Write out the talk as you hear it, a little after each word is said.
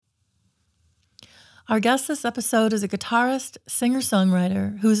Our guest this episode is a guitarist,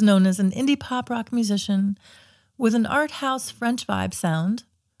 singer-songwriter who's known as an indie pop rock musician with an art house French vibe sound,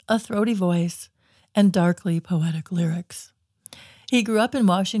 a throaty voice, and darkly poetic lyrics. He grew up in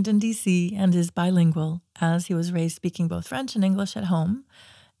Washington, D.C. and is bilingual, as he was raised speaking both French and English at home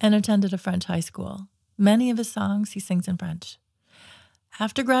and attended a French high school. Many of his songs he sings in French.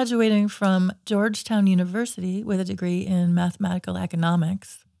 After graduating from Georgetown University with a degree in mathematical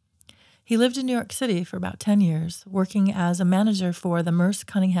economics, he lived in New York City for about 10 years, working as a manager for the Merce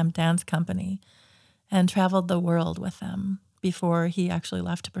Cunningham Dance Company, and traveled the world with them before he actually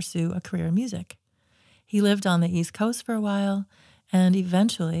left to pursue a career in music. He lived on the East Coast for a while, and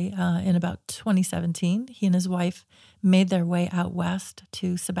eventually, in about 2017, he and his wife made their way out west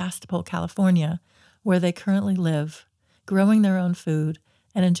to Sebastopol, California, where they currently live, growing their own food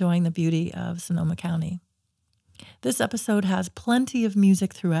and enjoying the beauty of Sonoma County. This episode has plenty of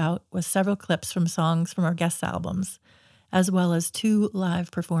music throughout, with several clips from songs from our guest albums, as well as 2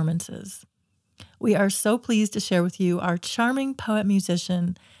 live performances. We are so pleased to share with you our charming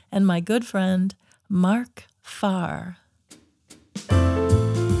poet-musician and my good friend, Mark Farr.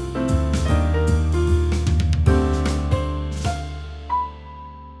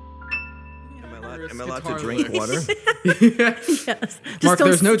 Am I allowed to drink water? Yes. Mark,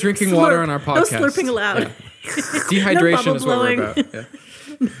 there's no drinking water on our podcast. No slurping allowed. Yeah. Dehydration No is what we're bubble about.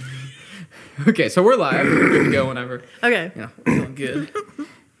 Yeah. Okay, so we're live. We can go whenever. Okay. Yeah, we're feeling good.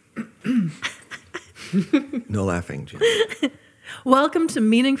 No laughing, Jim. Welcome to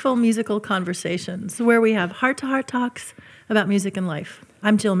Meaningful Musical Conversations, where we have heart-to-heart talks about music and life.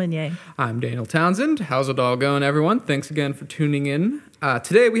 I'm Jill Minier. I'm Daniel Townsend. How's it all going, everyone? Thanks again for tuning in.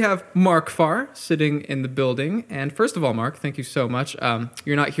 Today we have Mark Farr sitting in the building. And first of all, Mark, thank you so much.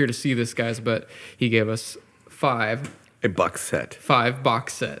 You're not here to see this, guys, but he gave us A box set. 5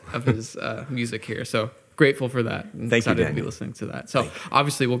 box set of his music here. So grateful for that. And Thank you, excited to be Daniel. listening to that. So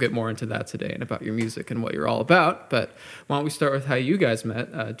obviously we'll get more into that today and about your music and what you're all about. But why don't we start with how you guys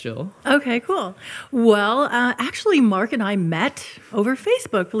met, Jill? Okay, cool. Well, actually, Mark and I met over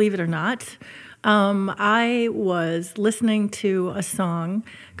Facebook, believe it or not. I was listening to a song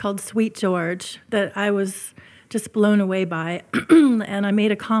called Sweet George that I was just blown away by, and I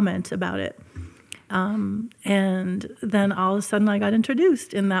made a comment about it. And then all of a sudden I got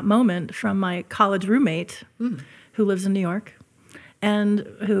introduced in that moment from my college roommate who lives in New York and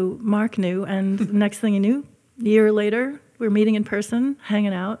who Mark knew. And next thing you knew, a year later, we were meeting in person,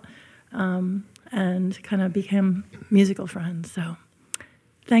 hanging out, and kind of became musical friends. So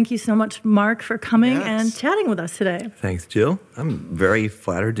thank you so much, Mark, for coming and chatting with us today. Thanks, Jill. I'm very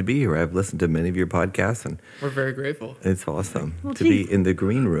flattered to be here. I've listened to many of your podcasts, and We're very grateful. it's awesome Well, to be in the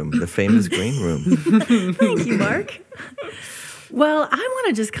green room, the famous green room. Thank you, Mark. Well, I want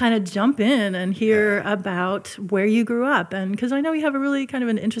to just kind of jump in and hear about where you grew up. And because I know you have a really kind of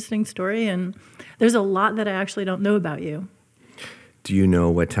an interesting story, and there's a lot that I actually don't know about you. Do you know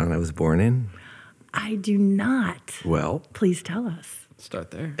what town I was born in? I do not. Well, Please tell us.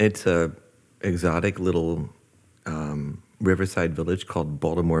 Start there. it's a exotic little riverside village called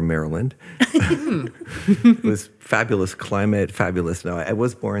Baltimore, Maryland. It was fabulous climate, fabulous. No, I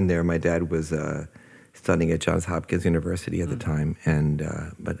was born there. My dad was studying at Johns Hopkins University at the time, and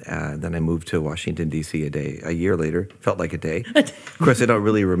but then I moved to Washington, D.C. a year later. Felt like a day. Of course, I don't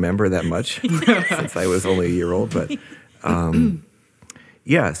really remember that much since I was only a year old, but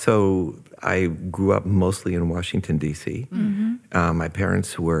yeah, so I grew up mostly in Washington, D.C. My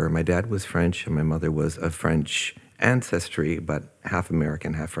dad was French, and my mother was of French ancestry, but half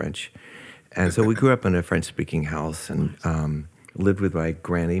American, half French. And so we grew up in a French-speaking house and lived with my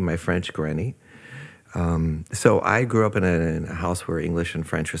granny, my French granny. So I grew up in a house where English and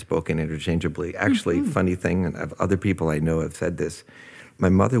French were spoken interchangeably. Actually, funny thing, and other people I know have said this, my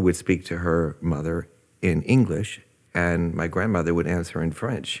mother would speak to her mother in English, and my grandmother would answer in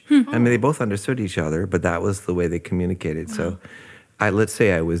French. I mean, they both understood each other, but that was the way they communicated. Wow. So let's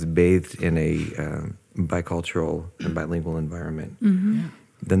say I was bathed in a bicultural and bilingual environment.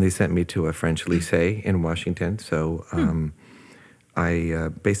 Then they sent me to a French lycée in Washington. So I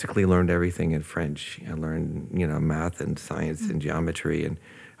basically learned everything in French. I learned, math and science and geometry. And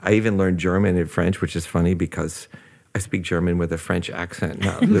I even learned German in French, which is funny because I speak German with a French accent,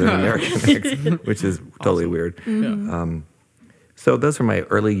 not with an American accent, which is totally weird. So those were my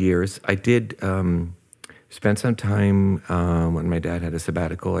early years. I did spend some time, when my dad had a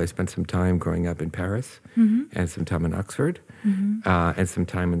sabbatical, I spent some time growing up in Paris and some time in Oxford and some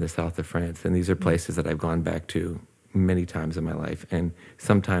time in the south of France. And these are places that I've gone back to many times in my life and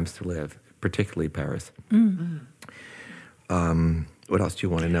sometimes to live, particularly Paris. What else do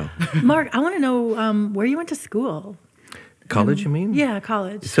you want to know? Mark, I want to know where you went to school. College, you mean? Yeah,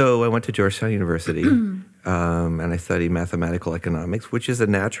 college. So I went to Georgetown University, and I studied mathematical economics, which is a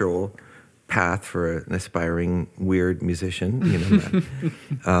natural path for an aspiring weird musician.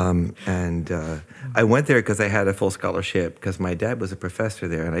 I went there because I had a full scholarship because my dad was a professor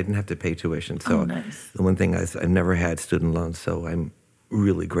there, and I didn't have to pay tuition. So nice. the one thing is I never had student loans, so I'm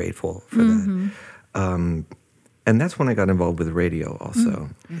really grateful for that. And that's when I got involved with radio also.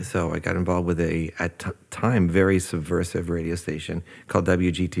 So I got involved with at time, very subversive radio station called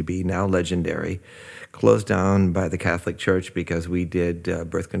WGTB, now legendary, closed down by the Catholic Church because we did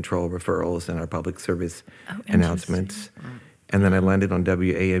birth control referrals and our public service announcements. And then I landed on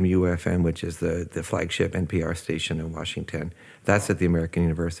WAMU-FM, which is the flagship NPR station in Washington. That's at the American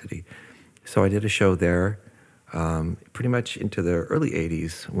University. So I did a show there. Pretty much into the early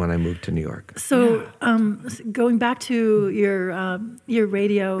 80s when I moved to New York. So going back to your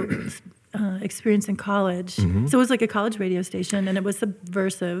radio experience in college, so it was like a college radio station and it was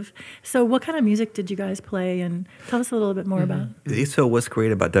subversive. So what kind of music did you guys play? And tell us a little bit more about it. So what's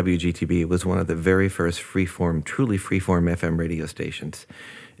great about WGTB, it was one of the very first truly freeform FM radio stations.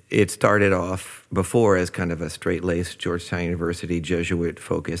 It started off before as kind of a straight-laced Georgetown University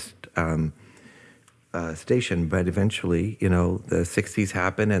Jesuit-focused station, but eventually, the 60s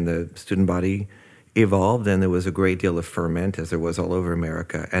happened and the student body evolved, and there was a great deal of ferment, as there was all over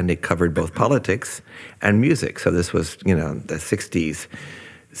America, and it covered both politics and music. So this was, the 60s,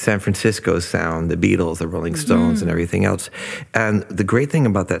 San Francisco sound, the Beatles, the Rolling Stones, and everything else. And the great thing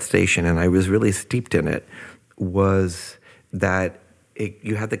about that station, and I was really steeped in it, was that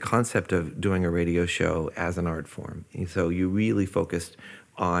you had the concept of doing a radio show as an art form. And so you really focused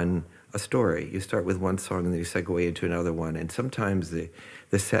on a story. You start with one song and then you segue into another one. And sometimes the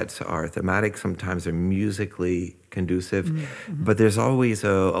sets are thematic, sometimes they're musically conducive, but there's always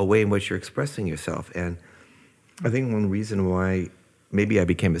a way in which you're expressing yourself. And I think one reason why maybe I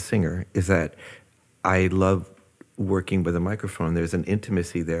became a singer is that I love working with a microphone. There's an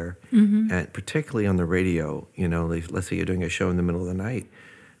intimacy there, and particularly on the radio, let's say you're doing a show in the middle of the night.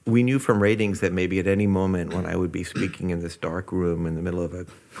 We knew from ratings that maybe at any moment when I would be speaking in this dark room in the middle of a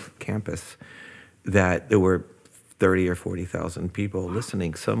campus, that there were 30 or 40,000 people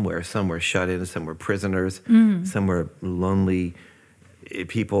listening somewhere. Some were shut in, some were prisoners, some were lonely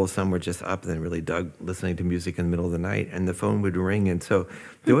people, some were just up and really dug listening to music in the middle of the night, and the phone would ring. And so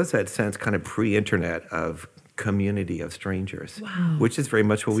there was that sense kind of pre-internet of community of strangers, which is very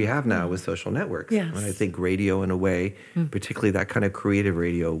much what we have now with social networks. Yes. And I think radio, in a way, particularly that kind of creative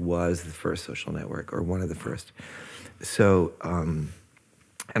radio, was the first social network, or one of the first. So,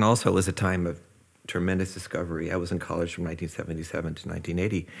 and also it was a time of tremendous discovery. I was in college from 1977 to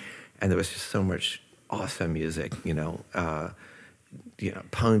 1980, and there was just so much awesome music,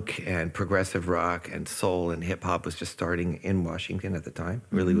 punk and progressive rock and soul and hip hop was just starting in Washington at the time.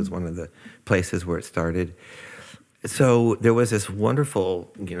 Really was one of the places where it started. So there was this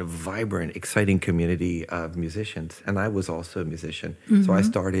wonderful, vibrant, exciting community of musicians, and I was also a musician. So I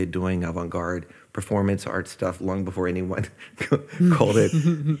started doing avant-garde performance art stuff long before anyone called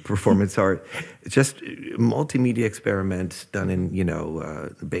it performance art. Just multimedia experiments done in,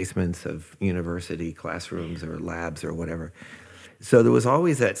 basements of university classrooms or labs or whatever. So there was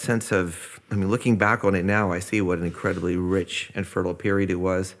always that sense of, looking back on it now, I see what an incredibly rich and fertile period it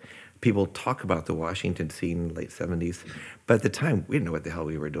was. People talk about the Washington scene in the late 70s, but at the time, we didn't know what the hell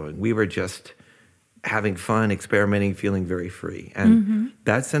we were doing. We were just having fun, experimenting, feeling very free. And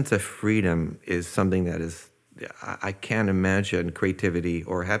that sense of freedom is something that is, I can't imagine creativity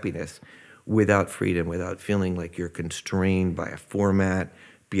or happiness without freedom, without feeling like you're constrained by a format,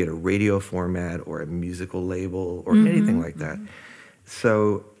 be it a radio format or a musical label or anything like that.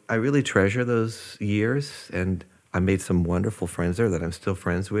 So I really treasure those years, and I made some wonderful friends there that I'm still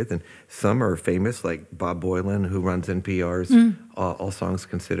friends with, and some are famous, like Bob Boylan, who runs NPR's All Songs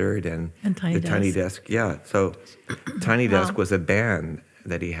Considered, and Tiny Desk. Yeah, so Tiny Desk was a band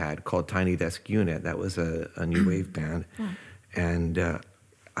that he had called Tiny Desk Unit. That was a new wave band, and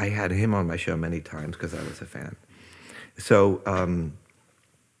I had him on my show many times because I was a fan. So,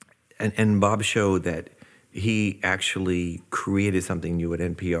 and Bob showed that he actually created something new at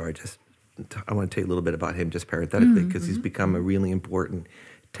NPR. I want to tell you a little bit about him just parenthetically, because he's become a really important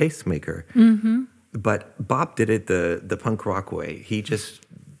tastemaker. But Bob did it the punk rock way. He just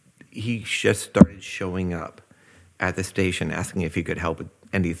started showing up at the station, asking if he could help with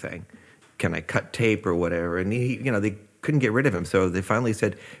anything. Can I cut tape or whatever? And they couldn't get rid of him, so they finally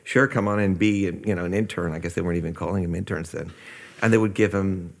said, "Sure, come on and be an intern." I guess they weren't even calling him interns then. And they would give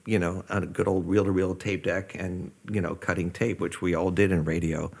him, a good old reel-to-reel tape deck and, cutting tape, which we all did in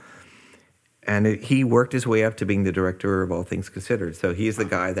radio. And he worked his way up to being the director of All Things Considered. So he's the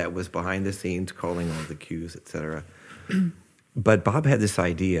guy that was behind the scenes calling all the cues, et cetera. But Bob had this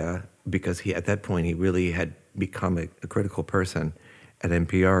idea, because at that point he really had become a critical person at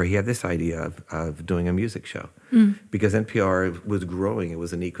NPR. He had this idea of doing a music show, because NPR was growing. It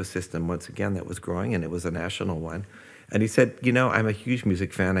was an ecosystem, once again, that was growing, and it was a national one. And he said, I'm a huge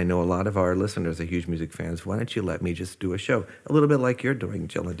music fan. I know a lot of our listeners are huge music fans. Why don't you let me just do a show? A little bit like you're doing,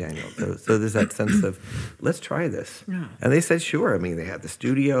 Jill and Daniel. So there's that sense of, let's try this. Yeah. And they said, sure. I mean, they had the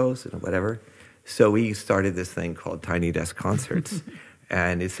studios and whatever. So we started this thing called Tiny Desk Concerts.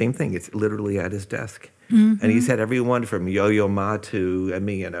 And it's the same thing. It's literally at his desk. Mm-hmm. And he's had everyone from Yo-Yo Ma to,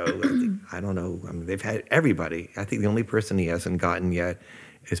 I don't know. I mean, they've had everybody. I think the only person he hasn't gotten yet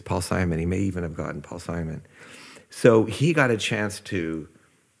is Paul Simon. He may even have gotten Paul Simon. So he got a chance to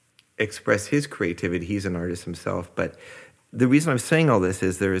express his creativity. He's an artist himself. But the reason I'm saying all this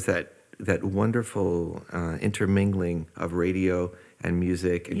is there is that wonderful intermingling of radio and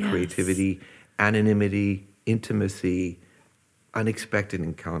music and creativity, anonymity, intimacy, unexpected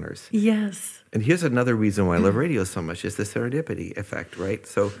encounters. Yes. And here's another reason why I love radio so much, is the serendipity effect, right?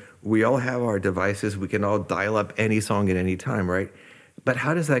 So we all have our devices. We can all dial up any song at any time, right? But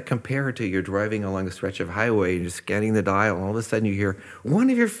how does that compare to you're driving along a stretch of highway and you're scanning the dial, and all of a sudden you hear one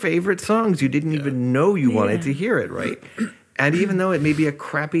of your favorite songs. You didn't even know you wanted to hear it, right? And even though it may be a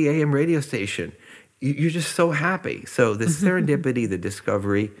crappy AM radio station, you're just so happy. So the serendipity, the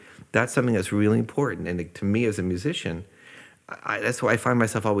discovery, that's something that's really important. And to me as a musician, that's why I find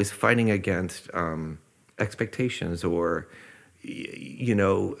myself always fighting against expectations or,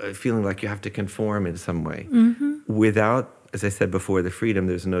 feeling like you have to conform in some way. Mm-hmm. Without, as I said before, the freedom,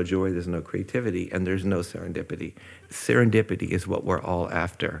 there's no joy, there's no creativity, and there's no serendipity. Serendipity is what we're all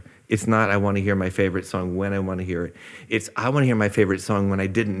after. It's not, I want to hear my favorite song when I want to hear it. It's, I want to hear my favorite song when I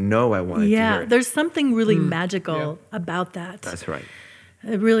didn't know I wanted to hear it. There's something really magical about that. That's right.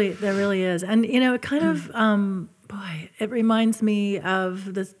 There really is. And, it kind of, it reminds me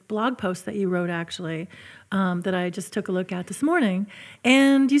of this blog post that you wrote, actually, that I just took a look at this morning.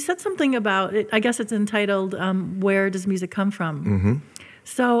 And you said something about it. I guess it's entitled, Where Does Music Come From? Mm-hmm.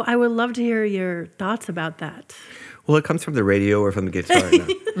 So I would love to hear your thoughts about that. Well, it comes from the radio or from the guitar.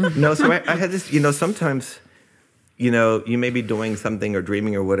 No, so I had this, sometimes, you may be doing something or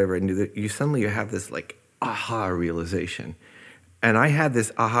dreaming or whatever, and you suddenly have this like aha realization. And I had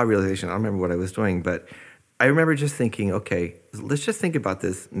this aha realization. I don't remember what I was doing, but I remember just thinking, okay, let's just think about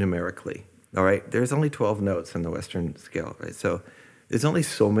this numerically. All right, there's only 12 notes in the Western scale, right? So there's only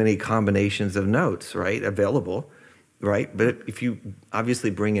so many combinations of notes, right, available, right? But if you obviously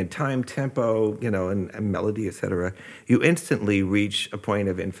bring in time, tempo, and melody, et cetera, you instantly reach a point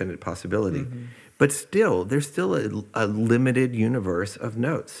of infinite possibility. Mm-hmm. But still, there's still a limited universe of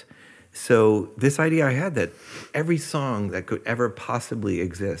notes. So this idea I had that every song that could ever possibly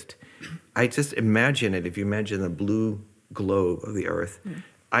exist, I just imagine it. If you imagine the blue globe of the earth,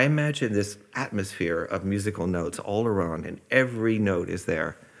 I imagine this atmosphere of musical notes all around, and every note is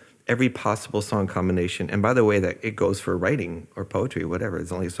there, every possible song combination. And by the way, that it goes for writing or poetry, whatever.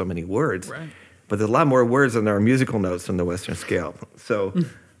 There's only so many words, right. But there's a lot more words than there are musical notes on the Western scale. So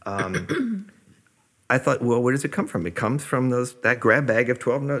I thought, well, where does it come from? It comes from that grab bag of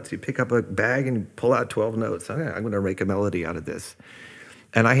 12 notes. You pick up a bag and pull out 12 notes. Okay, I'm going to make a melody out of this.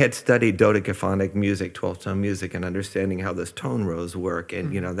 And I had studied dodecaphonic music, 12-tone music, and understanding how those tone rows work.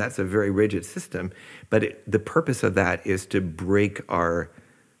 And, that's a very rigid system. But the purpose of that is to break our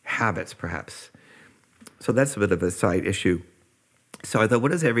habits, perhaps. So that's a bit of a side issue. So I thought,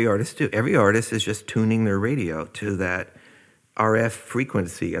 what does every artist do? Every artist is just tuning their radio to that RF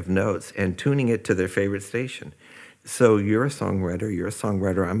frequency of notes and tuning it to their favorite station. So you're a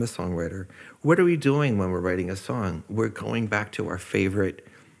songwriter, I'm a songwriter. What are we doing when we're writing a song? We're going back to our favorite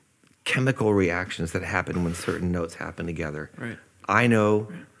chemical reactions that happen when certain notes happen together. Right. I know,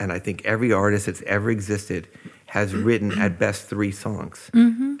 and I think every artist that's ever existed has written at best 3 songs.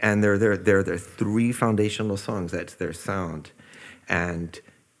 Mm-hmm. And they're 3 foundational songs. That's their sound. And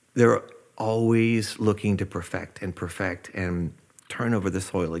they're always looking to perfect and turn over the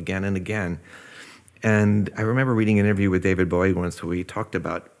soil again and again. And I remember reading an interview with David Bowie once where he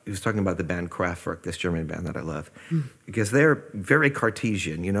was talking about the band Kraftwerk, this German band that I love, because they're very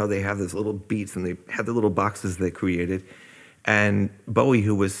Cartesian. They have those little beats and they have the little boxes they created. And Bowie,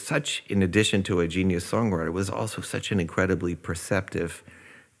 who was in addition to a genius songwriter, was also such an incredibly perceptive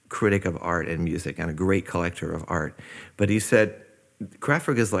critic of art and music and a great collector of art. But he said,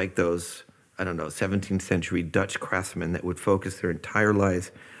 Kraftwerk is like those I don't know, 17th century Dutch craftsmen that would focus their entire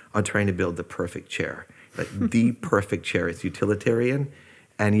lives on trying to build the perfect chair. Like the perfect chair. It's utilitarian,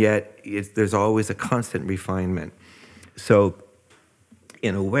 and yet there's always a constant refinement. So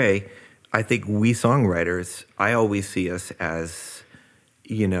in a way, I think we songwriters, I always see us as,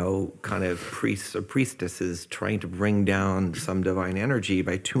 kind of priests or priestesses trying to bring down some divine energy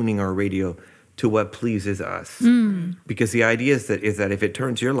by tuning our radio to what pleases us. Because the idea is that if it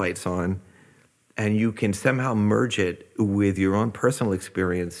turns your lights on and you can somehow merge it with your own personal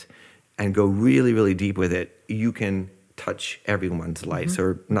experience and go really, really deep with it, you can touch everyone's lights,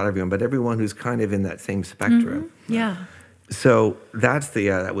 or not everyone, but everyone who's kind of in that same spectrum. Yeah. So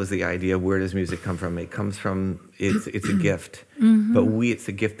that was the idea. Where does music come from? It comes from, it's a gift, but it's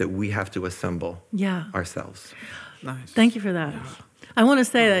a gift that we have to assemble ourselves. Nice. Thank you for that. I want to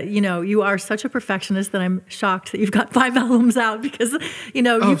say that, you are such a perfectionist that I'm shocked that you've got 5 albums out because,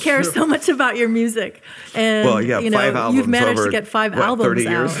 you care so much about your music. And, 5 albums you've managed over, to get 5 albums 30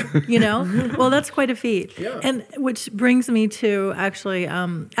 years? out, Well, that's quite a feat. Yeah. And which brings me to actually,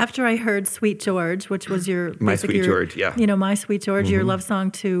 after I heard Sweet George, which was your... My Sweet George, yeah. My Sweet George, your love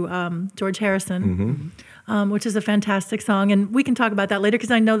song to George Harrison. Which is a fantastic song. And we can talk about that later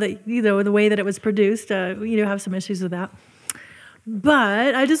because I know that, the way that it was produced, you have some issues with that.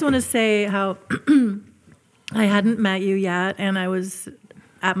 But I just want to say how I hadn't met you yet, and I was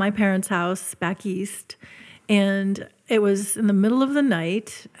at my parents' house back east, and it was in the middle of the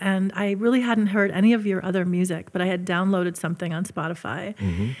night, and I really hadn't heard any of your other music, but I had downloaded something on Spotify.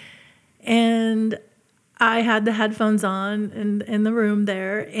 And I had the headphones on in the room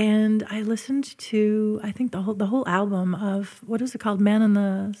there, and I listened to, I think, the whole album of, what is it called? Man on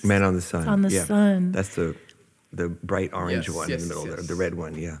the Sun. On the Sun. That's the bright orange one in the middle there, the red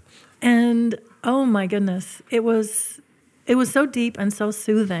one, yeah. And oh my goodness, it was so deep and so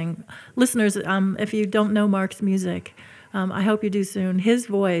soothing. Listeners, if you don't know Mark's music, I hope you do soon. His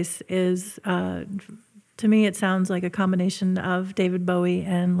voice is, to me, it sounds like a combination of David Bowie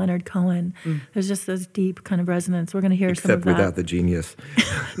and Leonard Cohen. There's just this deep kind of resonance. We're going to hear some of that. Except without the genius.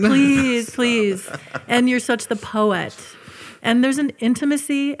 Please. And you're such the poet. And there's an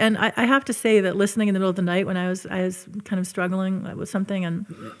intimacy, and I have to say that listening in the middle of the night when I was kind of struggling with something,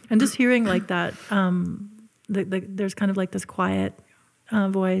 and just hearing like that, there's kind of like this quiet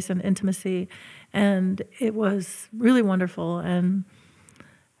voice and intimacy, and it was really wonderful. And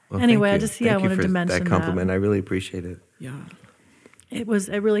anyway, I wanted to mention that compliment. I really appreciate it. Yeah, it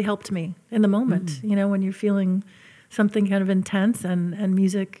really helped me in the moment. When you're feeling something kind of intense, and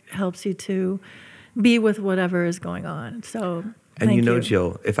music helps you to be with whatever is going on. So, thank you.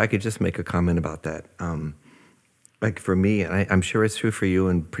 Jill, if I could just make a comment about that, like for me, and I'm sure it's true for you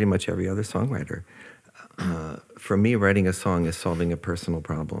and pretty much every other songwriter, for me, writing a song is solving a personal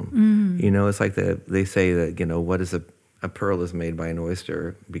problem. It's like they say that, what is a pearl is made by an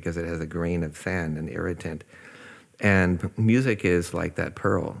oyster because it has a grain of sand, an irritant. And music is like that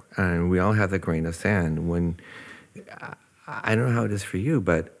pearl, and we all have the grain of sand. When I don't know how it is for you,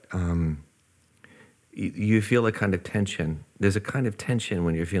 but you feel a kind of tension. There's a kind of tension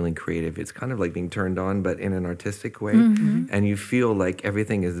when you're feeling creative. It's kind of like being turned on, but in an artistic way. And you feel like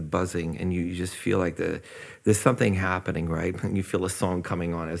everything is buzzing, and you just feel like there's something happening, right? And you feel a song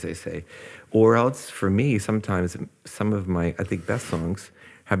coming on, as they say. Or else, for me, sometimes some of my, I think, best songs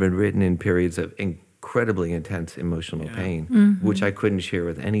have been written in periods of incredibly intense emotional pain, which I couldn't share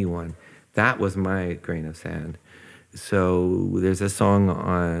with anyone. That was my grain of sand. So there's a song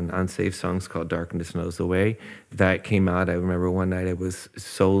on Unsafe Songs called Darkness Knows the Way that came out. I remember one night I was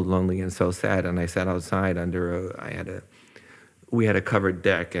so lonely and so sad, and I sat outside we had a covered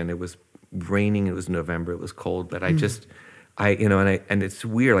deck, and it was raining. It was November. It was cold, but and it's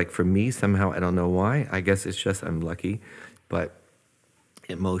weird. Like for me, somehow, I don't know why. I guess it's just I'm lucky, but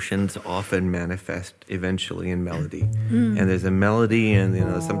emotions often manifest eventually in melody. And there's a melody,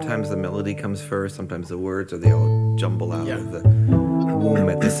 and sometimes the melody comes first, sometimes the words, or they all jumble out of the womb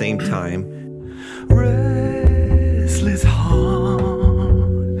at the same time. Restless heart,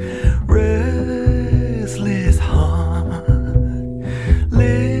 restless heart,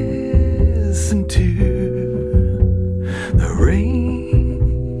 listen to the rain.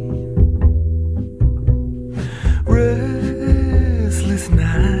 Restless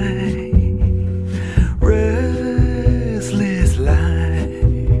night, restless life.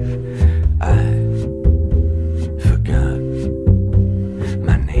 I forgot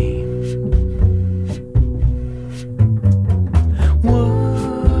my name.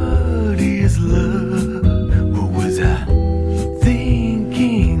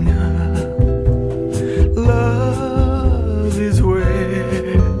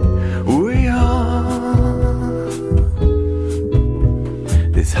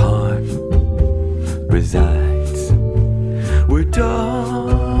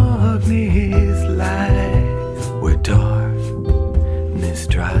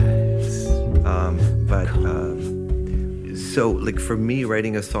 So, like, for me,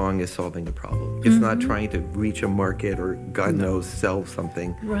 writing a song is solving a problem. It's not trying to reach a market or, God knows, sell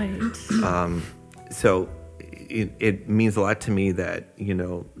something. Right. So it means a lot to me that,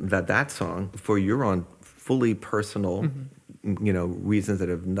 that song, for your own fully personal, reasons that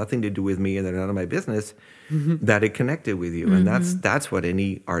have nothing to do with me and they're none of my business, that it connected with you. And that's what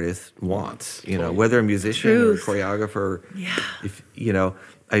any artist wants, whether a musician or a choreographer. Yeah. If,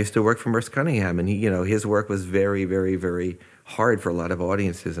 I used to work for Merce Cunningham, and he, his work was very, very, very hard for a lot of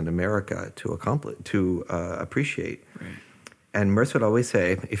audiences in America to appreciate. Right. And Merce would always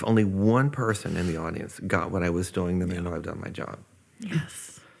say, if only one person in the audience got what I was doing, then I know I've done my job.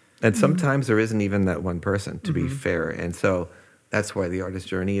 Yes. And sometimes there isn't even that one person, to be fair. And so that's why the artist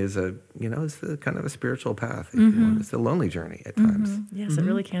journey is it's a kind of a spiritual path. If you want. It's a lonely journey at times. Yes, it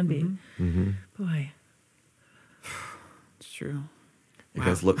really can be. Boy. It's true. You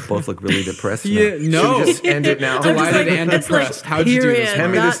guys both look really depressed now. Yeah, no. Should we just end it now? Delighted and depressed. How'd you do this?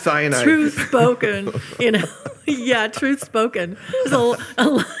 Hand me the cyanide. Truth spoken. Yeah, truth spoken. There's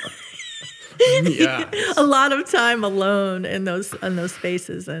a lot of time alone in those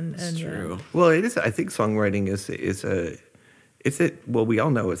spaces, and true. Well, it is. I think songwriting well, we all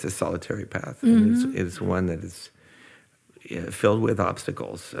know it's a solitary path, and it's one that is filled with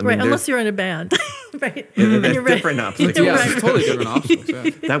obstacles. Right, unless you're in a band, right? And that's different obstacles. It's totally different obstacles.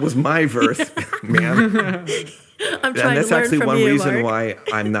 Yeah. That was my verse, man. I'm trying to learn that's actually from one you, reason Mark. why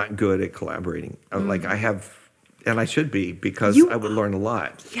I'm not good at collaborating. Like I have, and I should be, because I would learn a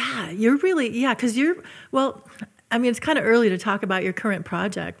lot. Yeah, you're really, because I mean, it's kind of early to talk about your current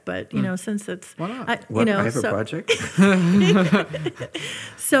project, but, since it's... Why not? I have a project?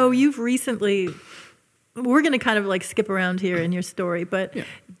 So you've recently... We're going to kind of like skip around here in your story, but...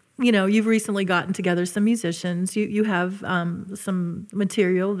 you've recently gotten together some musicians. You have some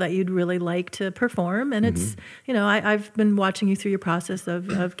material that you'd really like to perform, and it's I've been watching you through your process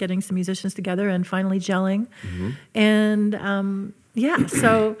of getting some musicians together and finally gelling, and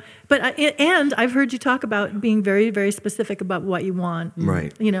so and I've heard you talk about being very, very specific about what you want,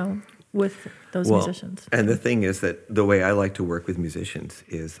 right? With those musicians. And the thing is that the way I like to work with musicians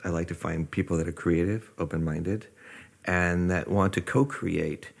is I like to find people that are creative, open-minded, and that want to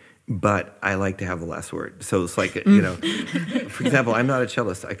co-create. But I like to have the last word. So it's like, for example, I'm not a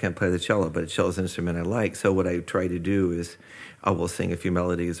cellist. I can't play the cello, but a cello is an instrument I like. So what I try to do is I will sing a few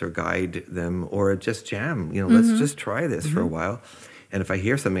melodies or guide them or just jam. Let's just try this for a while. And if I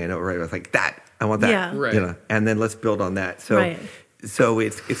hear something I know right, I was like, I want that. Yeah. Right. And then let's build on that. So, so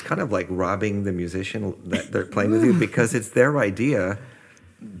it's kind of like robbing the musician that they're playing with you because it's their idea,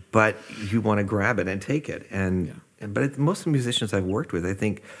 but you want to grab it and take it. But most of the musicians I've worked with, I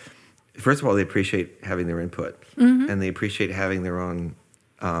think, first of all, they appreciate having their input, and they appreciate having their own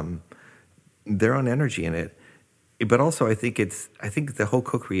energy in it. But also, I think the whole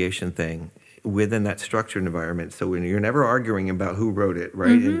co-creation thing within that structured environment. So when you're never arguing about who wrote it,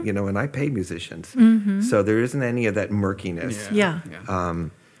 right? And and I pay musicians, so there isn't any of that murkiness. Yeah.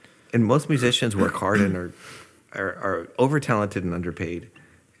 And most musicians work hard and are over talented and underpaid.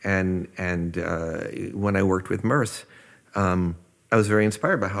 And when I worked with Merce, I was very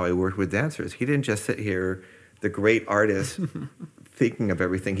inspired by how I worked with dancers. He didn't just sit here, the great artist, thinking of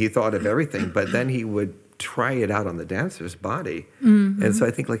everything. He thought of everything, but then he would try it out on the dancer's body. And so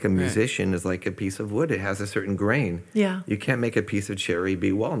I think like a musician is like a piece of wood. It has a certain grain. Yeah. You can't make a piece of cherry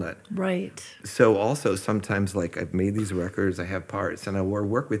be walnut. Right. So also sometimes like I've made these records, I have parts, and I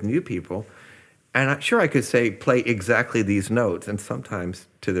work with new people. And I could say, play exactly these notes. And sometimes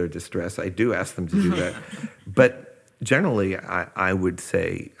to their distress, I do ask them to do that. But generally, I would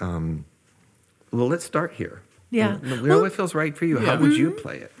say, well, let's start here. Yeah. What feels right for you? How would you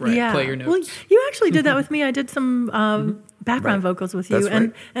play it? Right. Yeah. Play your notes. Well, you actually did that with me. I did some background vocals with you. That's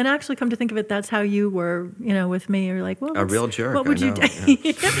right. And actually, come to think of it, that's how you were, with me. You're like, well, A real jerk. What would I you know, do?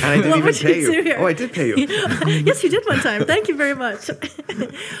 yeah. And I didn't even pay you. Oh, I did pay you. Yes, you did one time. Thank you very much.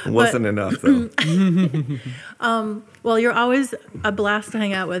 Wasn't enough, though. Well, you're always a blast to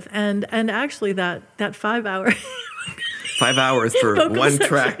hang out with. And actually, that 5 hour 5 hours for vocal one section.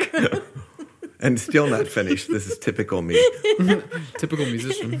 track. And still not finished. This is typical me. Typical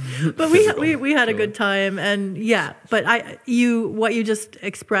musician. But we had a good time, and but what you just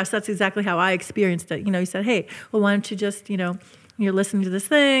expressed, that's exactly how I experienced it. You said, hey, well, why don't you just, you're listening to this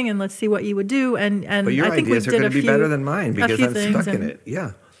thing, and let's see what you would do. And But your I think ideas we are did going to be better than mine because I'm things, stuck in it.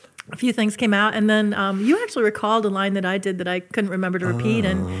 Yeah. A few things came out, and then you actually recalled a line that I did that I couldn't remember to repeat,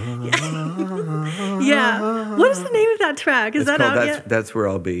 and Yeah. What is the name of that track? Is It's that called out yet? That's Where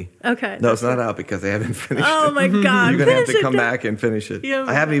I'll Be. Okay. No, it's not out because I haven't finished it. Oh my God. You're going to have Finish to it come now. back and finish it. Yeah.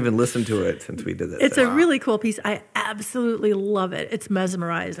 I haven't even listened to it since we did this. It's a really cool piece. I absolutely love it. It's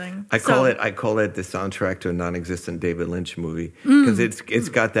mesmerizing. I call it the soundtrack to a non-existent David Lynch movie because it's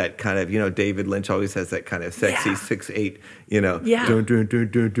got that kind of, David Lynch always has that kind of sexy Yeah. 6/8, Yeah. dun, dun, dun,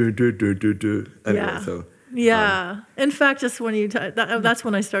 dun, dun, dun, dun, dun, dun. Anyway, Yeah. so Yeah. In fact, just when that's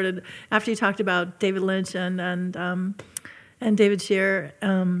when I started, after you talked about David Lynch and David Shear,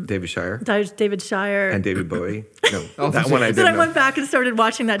 David Shire David Shire. and David Bowie. No, Oh, that one I Then didn't I know. went back and started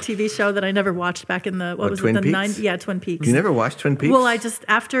watching that TV show that I never watched back in the, Twin the Peaks? 90s? Yeah, Twin Peaks. You never watched Twin Peaks? Well, I just,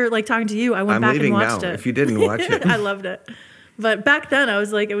 after talking to you, I went I'm back and leaving watched now. it. If you didn't watch it, I loved it. But back then I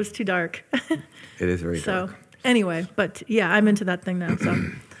was like, it was too dark. it is very So dark. anyway, but yeah, I'm into that thing now.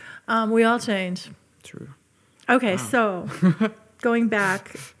 So we all change. True. Okay, so going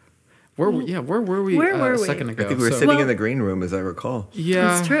back, Where were we Where were a we? second ago? I think we were So- sitting Well- in the green room, as I recall,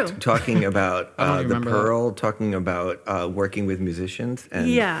 Yeah. it's true. talking about I don't the remember Pearl, talking about working with musicians, and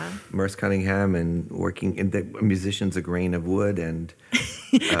Yeah. Merce Cunningham, and working in the musicians a grain of wood, and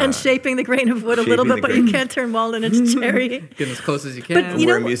And shaping the grain of wood a shaping little the bit, but you grain. can't turn walnut into cherry. Getting as close as you can. But, you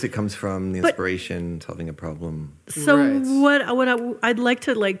where know- music comes from, the but- inspiration, solving a problem. So Right. I'd like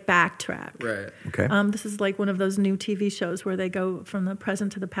to backtrack. Right. Okay. This is like one of those new TV shows where they go from the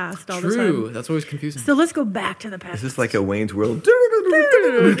present to the past all the True. time. That's always confusing. So let's go back to the past. Is this like a Wayne's World?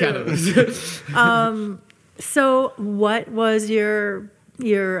 kind of. So what was your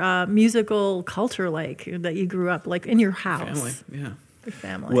musical culture like that you grew up like in your house? Family. Yeah. Your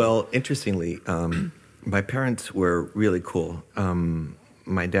family. Well, interestingly, my parents were really cool.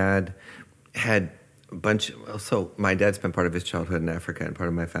 My dad had a bunch. So my dad spent part of his childhood in Africa, and part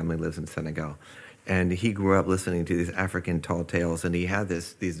of my family lives in Senegal. And he grew up listening to these African tall tales, and he had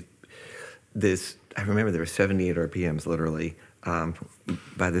this. I remember there were 78 RPMs, literally,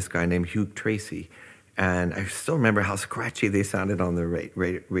 by this guy named Hugh Tracy. And I still remember how scratchy they sounded on the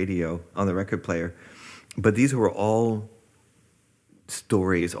radio, on the record player. But these were all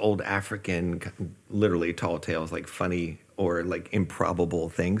stories, old African, literally tall tales, like funny or like improbable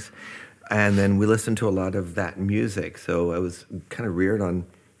things. And then we listened to a lot of that music. So I was kind of reared on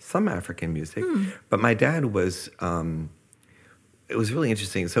some African music. But my dad was, it was really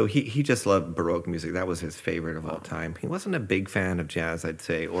interesting. So he just loved Baroque music. That was his favorite of all time. He wasn't a big fan of jazz, I'd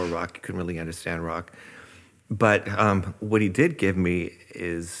say, or rock. He couldn't really understand rock. But what he did give me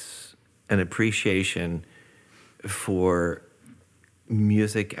is an appreciation for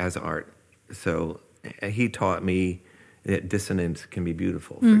music as art. So he taught me that dissonance can be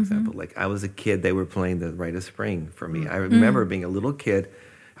beautiful, for example. Like I was a kid, they were playing The Rite of Spring for me. I remember being a little kid.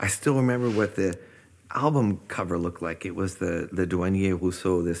 I still remember what the album cover looked like. It was the Douanier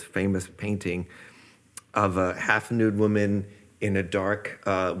Rousseau, this famous painting of a half-nude woman in a dark,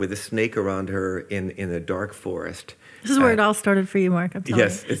 with a snake around her in a dark forest. This is where it all started for you, Mark. I'm telling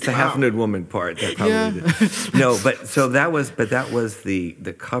Yes, it's the half-nude woman part. That probably did. No, that was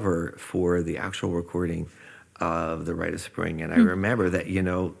the cover for the actual recording of The Rite of Spring, and I remember that you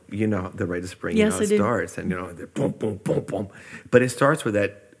know The Rite of Spring. Yes, it I do. starts, and the boom, boom, boom, boom, but it starts with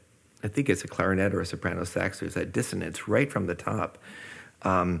that. I think it's a clarinet or a soprano sax. There's that dissonance right from the top,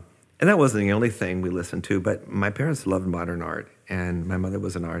 and that wasn't the only thing we listened to. But my parents loved modern art, and my mother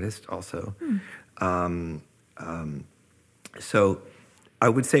was an artist also. So I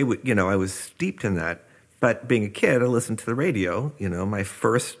would say, I was steeped in that. But being a kid, I listened to the radio. My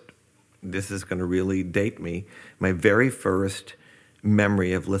first, this is going to really date me, my very first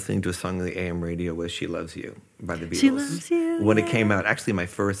memory of listening to a song on the AM radio was She Loves You by the Beatles. She Loves You, When it came out, actually my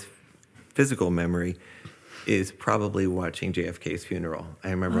first physical memory is probably watching JFK's funeral. I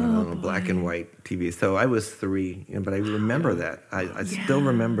remember on a black and white TV. So I was 3, but I remember that. I still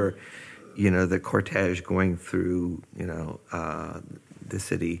remember, the cortege going through, the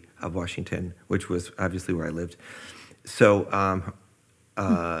city of Washington, which was obviously where I lived. So,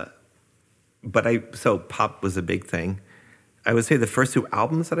 so pop was a big thing. I would say the first 2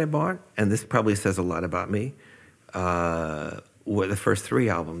 albums that I bought, and this probably says a lot about me, were the first 3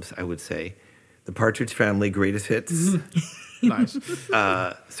 albums, I would say. The Partridge Family Greatest Hits, Nice.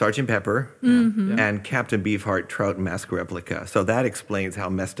 Sgt. Pepper, and Captain Beefheart Trout Mask Replica. So that explains how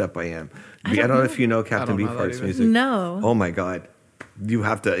messed up I am. I don't know if you know Captain don't know that Beefheart's either. music. No. Oh my God. You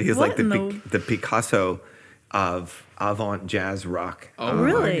have to, he's What like in the Picasso of avant jazz rock. Oh, my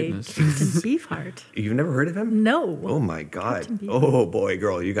Really? goodness. Captain Beefheart. You've never heard of him? No. Oh my God! Captain Beefheart. Oh boy,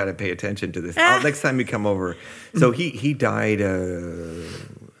 girl, you got to pay attention to this. Next time you come over. So he died,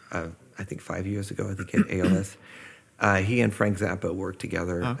 I think 5 years ago. I think he had ALS. He and Frank Zappa worked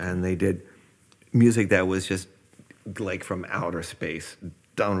together, and they did music that was just like from outer space,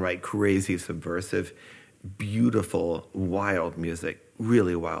 downright crazy, subversive, beautiful, wild music,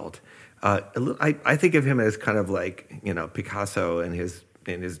 really wild. I think of him as kind of like, you know, Picasso in his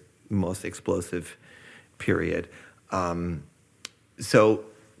most explosive period. So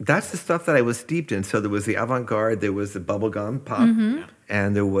that's the stuff that I was steeped in. So there was the avant-garde, there was the bubblegum pop,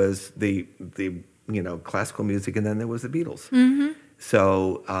 and there was the you know, classical music, and then there was the Beatles.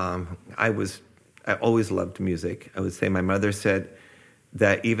 So I always loved music. I would say my mother said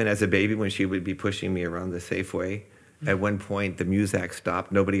that even as a baby, when she would be pushing me around the Safeway, at one point the Muzak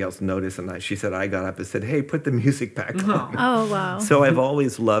stopped. Nobody else noticed, and she said I got up and said, "Hey, put the music back on." Oh, wow. So I've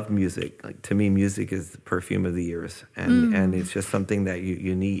always loved music. Like, to me, music is the perfume of the ears, and it's just something that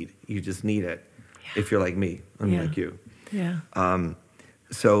you need. You just need it if you're like me, like you. Yeah.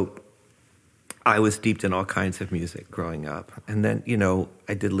 So I was steeped in all kinds of music growing up, and then, you know,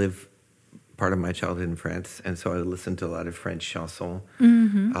 I did live part of my childhood in France, and so I listened to a lot of French chansons.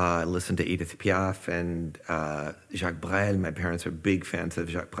 I listened to Edith Piaf and Jacques Brel. My parents are big fans of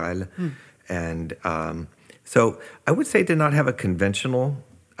Jacques Brel. And so I would say I did not have a conventional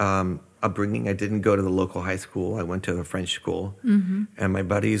upbringing. I didn't go to the local high school. I went to a French school, and my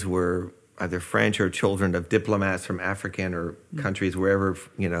buddies were either French or children of diplomats from African or countries, wherever,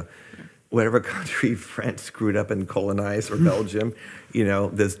 you know, whatever country France screwed up and colonized, or Belgium, you know,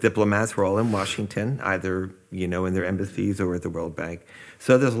 those diplomats were all in Washington, either, you know, in their embassies or at the World Bank.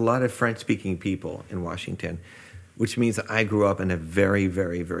 So there's a lot of French-speaking people in Washington, which means I grew up in a very,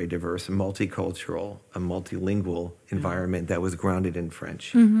 very, very diverse, multicultural, a multilingual environment that was grounded in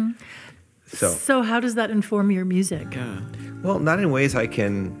French. So how does that inform your music? Well, not in ways I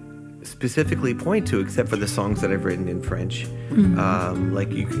can specifically point to, except for the songs that I've written in French.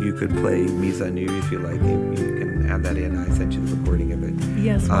 Like you could play Mise à Nu if you like. You can add that in. I sent you the recording of it.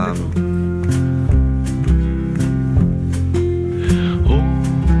 Yes, wonderful.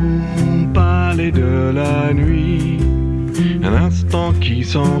 On parlait de la nuit, un instant qui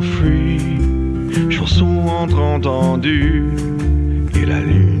s'enfuit, chanson entre-entendue, et la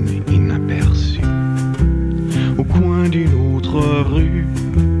lune inaperçue. Au coin d'une autre rue,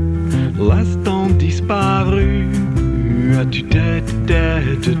 l'instant disparu, as-tu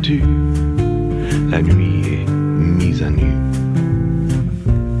tête-tu, la nuit est mise à nu.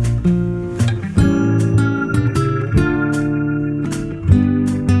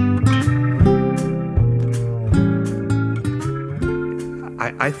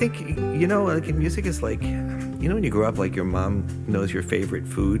 I think, you know, like, music is like, you know, when you grow up, like, your mom knows your favorite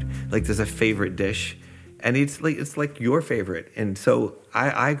food, like there's a favorite dish, and it's like your favorite. And so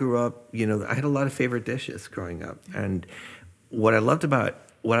I grew up, you know, I had a lot of favorite dishes growing up. And what I like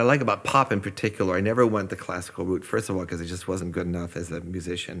about pop in particular, I never went the classical route, first of all, because it just wasn't good enough as a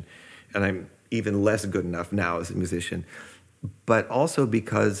musician. And I'm even less good enough now as a musician. But also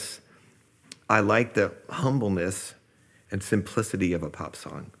because I like the humbleness and simplicity of a pop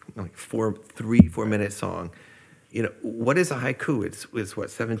song, like 3-4 minute song. You know, what is a haiku? It's what,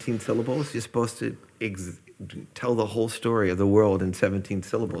 17 syllables? You're supposed to tell the whole story of the world in 17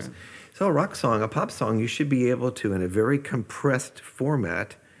 syllables. Okay. So a rock song, a pop song, you should be able to, in a very compressed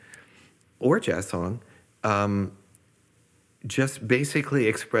format, or a jazz song, just basically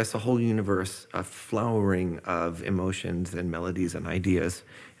express a whole universe, a flowering of emotions and melodies and ideas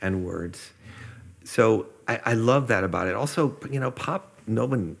and words. So I love that about it. Also, you know, pop, no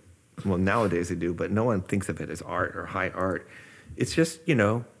one, well, nowadays they do, but no one thinks of it as art or high art. It's just, you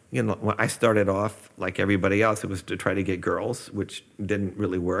know, when I started off like everybody else, it was to try to get girls, which didn't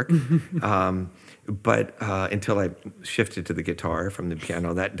really work. But until I shifted to the guitar from the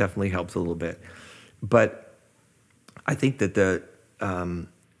piano, that definitely helps a little bit. But I think that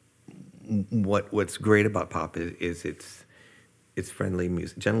what's great about pop is it's friendly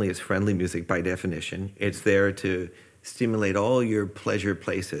music. Generally, it's friendly music by definition. It's there to stimulate all your pleasure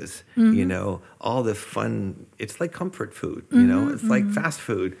places, you know, all the fun. It's like comfort food, you know. It's like fast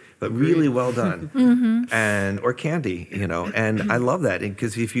food, but really well done, or candy, you know. And I love that,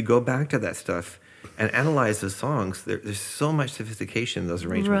 because if you go back to that stuff and analyze the songs, there's so much sophistication in those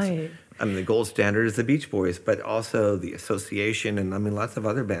arrangements. Right. I mean, the gold standard is the Beach Boys, but also the Association, and I mean, lots of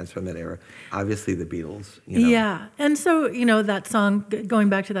other bands from that era. Obviously, the Beatles. You know. Yeah, and so, you know, that song, going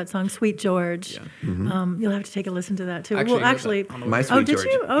back to that song, "Sweet George," you'll have to take a listen to that too. Actually, My Sweet did George.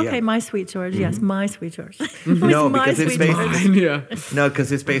 you? Okay, Yeah. My Sweet George. Yes, My Sweet George. No, My because it's Sweet based. George. No,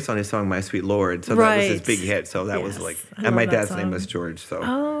 because it's based on his song "My Sweet Lord," so that was his big hit. So that was Yes, like, I and love my that dad's name song. was George. So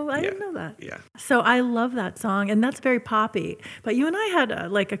Oh, I yeah. didn't know that. Yeah. So I love that song, and that's very poppy. But you and I had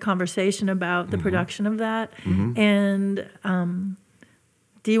a conversation about the production of that, and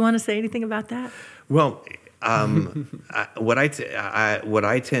Do you want to say anything about that? Well, what I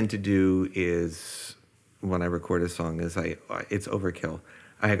tend to do is when I record a song is it's overkill.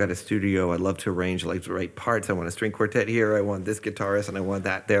 I got a studio. I love to arrange. I like to write parts. I want a string quartet here. I want this guitarist, and I want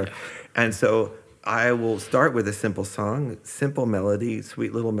that there. And so I will start with a simple song, simple melody,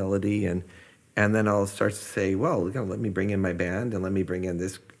 sweet little melody, and then I'll start to say, well, let me bring in my band, and let me bring in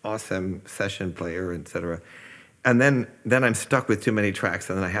this awesome session player, etc. And then I'm stuck with too many tracks,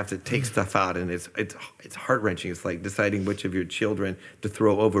 and then I have to take stuff out, and it's heart-wrenching. It's like deciding which of your children to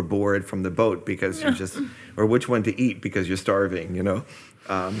throw overboard from the boat because you just, or which one to eat because you're starving, you know.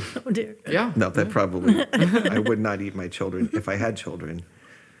 Oh dear. Yeah. No, that probably I would not eat my children if I had children.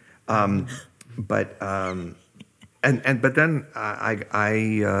 But then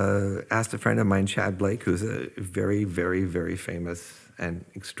I asked a friend of mine, Chad Blake, who's a very, very, very famous and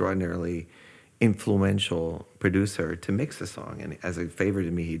extraordinarily influential producer, to mix the song, and as a favor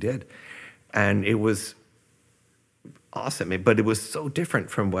to me, he did, and it was awesome. But it was so different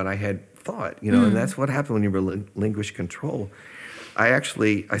from what I had thought, you know, and that's what happened when you relinquish control. I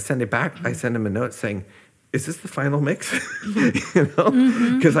sent it back. I sent him a note saying, "Is this the final mix?" You know,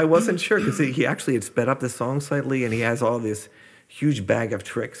 because I wasn't sure, because he actually had sped up the song slightly, and he has all this huge bag of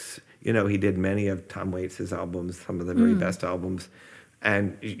tricks. You know, he did many of Tom Waits' albums, some of the very best albums.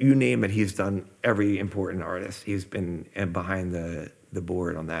 And you name it, he's done every important artist. He's been behind the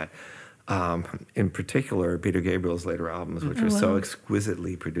board on that. In particular, Peter Gabriel's later albums, which were so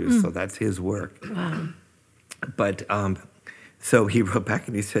exquisitely produced. So that's his work. Wow. But so he wrote back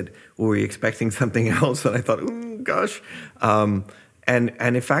and he said, well, were you expecting something else? And I thought, gosh. And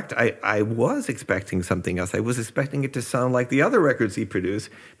in fact, I was expecting something else. I was expecting it to sound like the other records he produced,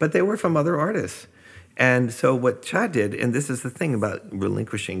 but they were from other artists. And so what Chad did, and this is the thing about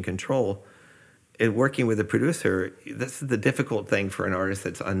relinquishing control, and working with a producer, this is the difficult thing for an artist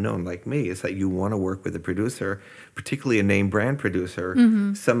that's unknown like me, is that you want to work with a producer, particularly a name brand producer,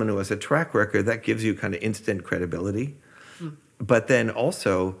 someone who has a track record that gives you kind of instant credibility. But then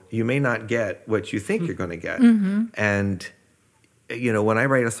also, you may not get what you think you're going to get. And, you know, when I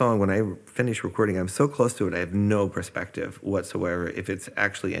write a song, when I finish recording, I'm so close to it, I have no perspective whatsoever if it's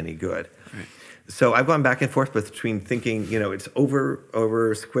actually any good. Right. So I've gone back and forth between thinking, you know, it's over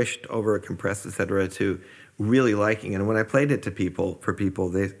squished, over compressed, et cetera, to really liking it. And when I played it to people,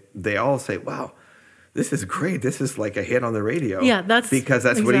 they all say, wow, this is great. This is like a hit on the radio. Yeah, that's because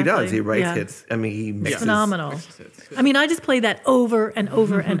that's exactly what he does. He writes hits. I mean, he mixes. It's phenomenal. I mean, I just play that over and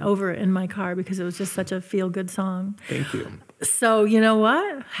over and over in my car because it was just such a feel-good song. Thank you. So you know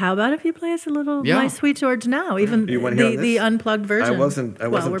what? How about if you play us a little "My Sweet George" now, even the unplugged version? I wasn't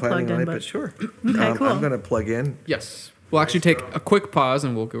planning on it, but sure. Okay, cool. I'm going to plug in. Yes. We'll actually take a quick pause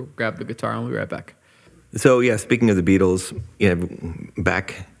and we'll go grab the guitar and we'll be right back. So yeah, speaking of the Beatles, you know,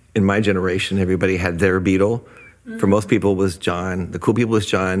 back in my generation, everybody had their Beatle. For most people, it was John. The cool people was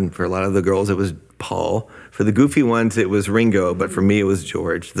John. For a lot of the girls, it was Paul. For the goofy ones, it was Ringo. But for me, it was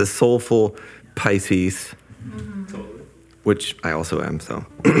George. The soulful Pisces, which I also am. So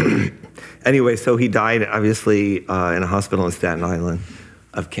anyway, so he died, obviously, in a hospital in Staten Island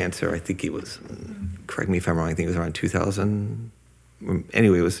of cancer. I think he was, correct me if I'm wrong, I think it was around 2000.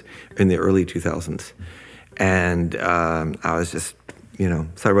 Anyway, it was in the early 2000s. And I was just, you know,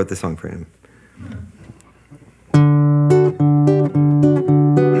 so I wrote this song for him.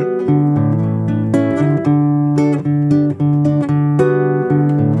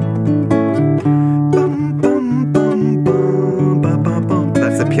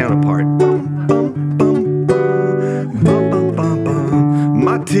 That's the piano part.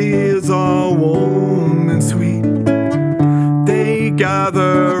 My tears are warm and sweet. They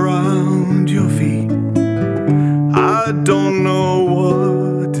gather around your feet. I don't know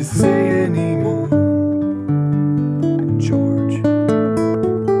what to say anymore, George.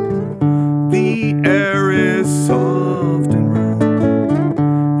 The air is soft and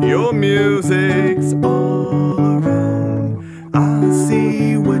round. Your music's all around. I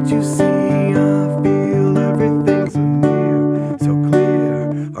see what you see. I feel everything so near, so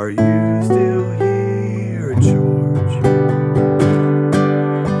clear. Are you still here, George?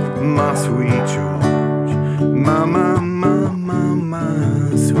 My sweet George. My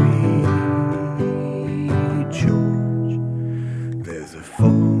sweet George. There's a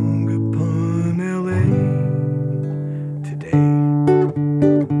fog upon LA today.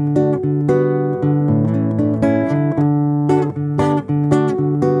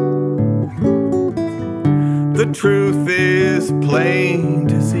 The truth is plain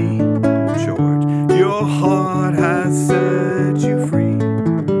to see, George. Your heart has set you free,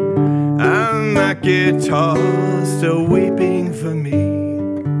 and that guitar's still weeping for me.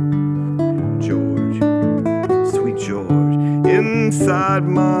 inside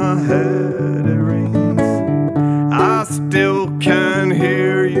my head it rings. I still can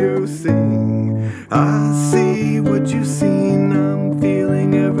hear you sing. I see what you seen. I'm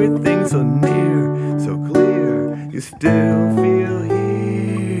feeling everything so near, so clear. You still feel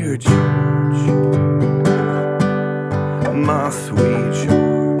here, George. My sweet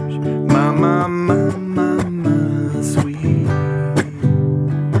George. My sweet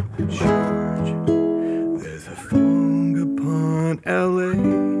George. There's a fog upon LA,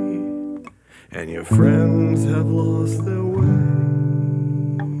 and your friends have lost their way.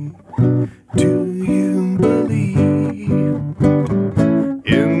 Do you believe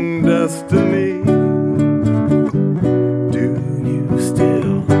in destiny? Do you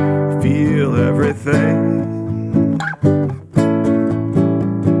still feel everything?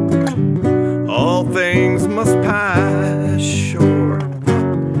 All things must pass, sure,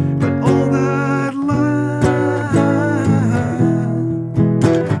 but all that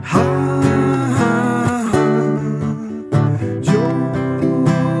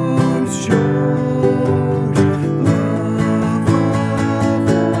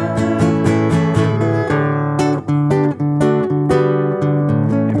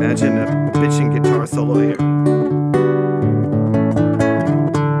Imagine a bitching guitar solo here.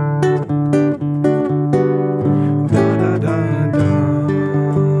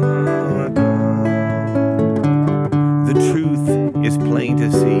 The truth is plain to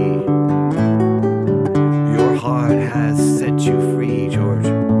see. Your heart has set you free, George.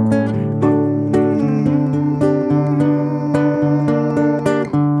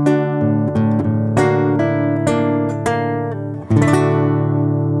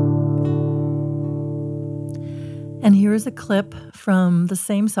 And here is a clip from the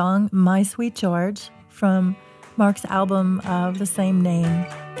same song, My Sweet George, from Mark's album of the same name,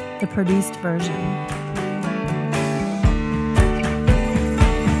 the produced version.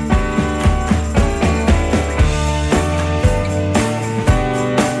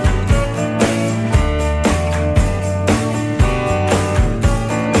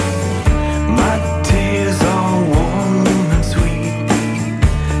 My tears are warm and sweet.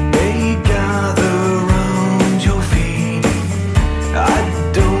 They gather around your feet. I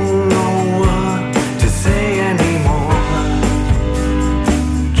don't know what to say anymore,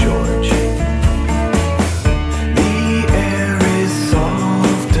 George. The air is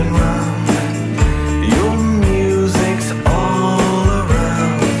soft and round. Your music's all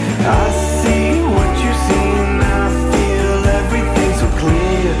around. I see what you see and I feel everything so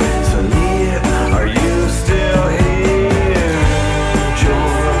clear, so near. Are you still here,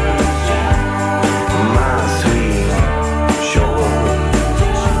 George? My sweet George.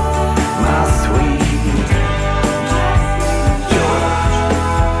 My sweet George.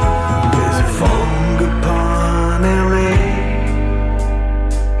 There's a fog upon LA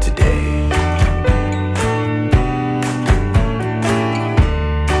today.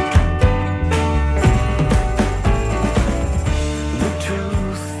 The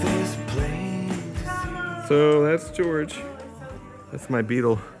truth is plain to see. So that's George. That's my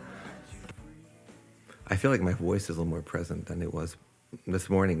Beatle. I feel like my voice is a little more present than it was this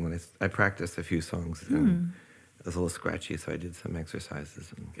morning when I practiced a few songs. And it was a little scratchy, so I did some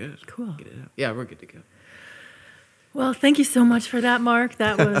exercises. And Good. Cool. Get it out. Yeah, we're good to go. Well, thank you so much for that, Mark.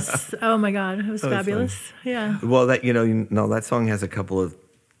 That was, oh my God, it was Oh, that's fabulous. Yeah. Well, that that song has a couple of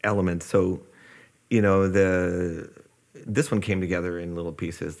elements. So, this one came together in little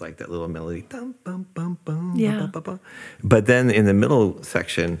pieces, like that little melody. Dum, bum, bum, bum, Yeah. ba, ba, ba. But then in the middle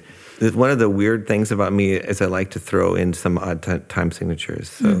section, one of the weird things about me is I like to throw in some odd time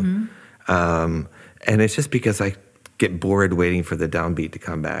signatures. So, and it's just because I get bored waiting for the downbeat to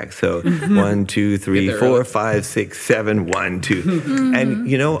come back. So 1, 2, 3, Get there 4, early. 5, 6, 7, 1, 2. And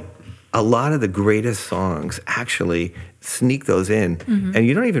a lot of the greatest songs actually sneak those in, and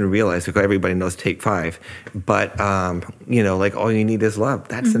you don't even realize, because everybody knows Take 5, but like All You Need Is Love,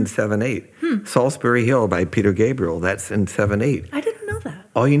 that's in 7/8. Salisbury Hill by Peter Gabriel, that's in 7/8. I didn't know that.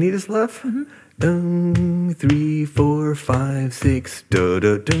 All You Need Is Love. 3, 4, 5, 6, do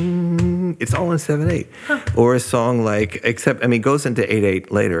do do. It's all in 7/8. Or a song like, it goes into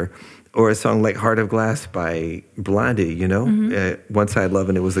 8/8 later. Or a song like Heart of Glass by Blondie, Once I Had Love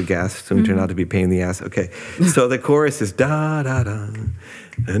and It Was a Gas, soon turned out to be a pain in the ass. Okay. So the chorus is da da da,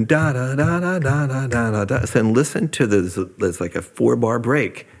 and da da da da da da da da. So then listen to this, there's like a 4-bar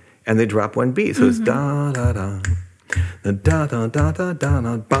break, and they drop one beat. So it's da da da. Da da da da da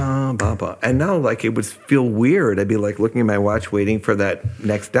da ba ba ba, and now like it would feel weird. I'd be like looking at my watch, waiting for that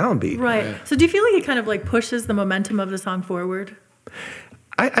next downbeat. Right. So do you feel like it kind of like pushes the momentum of the song forward?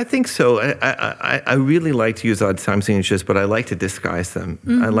 I think so. I really like to use odd time signatures, but I like to disguise them.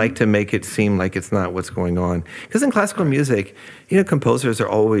 I like to make it seem like it's not what's going on. Because in classical music, composers are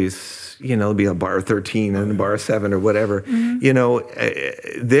always, there'll be a bar 13 and a bar 7 or whatever.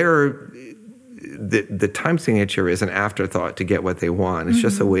 The time signature is an afterthought to get what they want. It's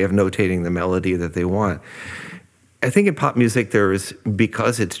just a way of notating the melody that they want. I think in pop music,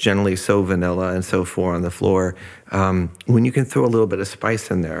 because it's generally so vanilla and so four on the floor, when you can throw a little bit of spice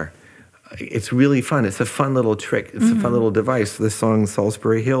in there, it's really fun. It's a fun little trick. It's a fun little device. This song,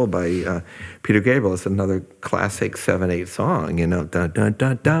 Salisbury Hill by Peter Gabriel, is another classic 7/8 song, Dun, dun, dun,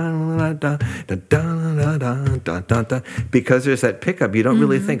 dun, dun, dun, dun, dun, dun, dun, dun. Because there's that pickup, you don't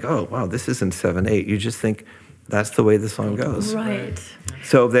really think, oh, wow, this isn't 7/8. You just think, that's the way the song goes. Right.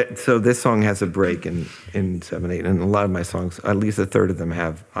 So this song has a break in 7/8, and a lot of my songs, at least a third of them,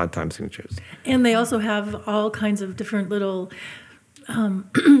 have odd time signatures. And they also have all kinds of different little.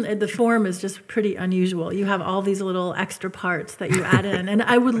 The form is just pretty unusual. You have all these little extra parts that you add in, and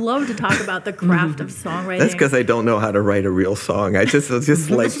I would love to talk about the craft of songwriting. That's because I don't know how to write a real song. It's just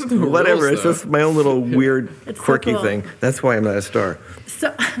like whatever. It's just my own little weird, quirky thing. That's why I'm not a star.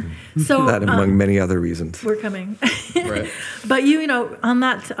 So that among many other reasons. We're coming. Right. But on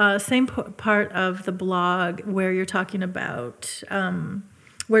that same part of the blog where you're talking about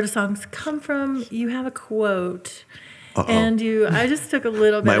where do songs come from, you have a quote. Uh-oh. And I just took a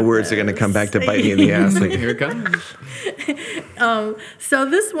little bit. My words are going to come back to bite me in the ass. Here it comes. So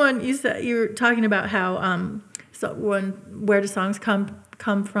this one, you said you're talking about how where do songs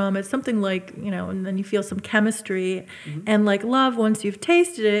come from? It's something like, and then you feel some chemistry, and like love. Once you've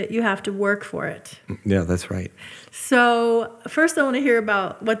tasted it, you have to work for it. Yeah, that's right. So first, I want to hear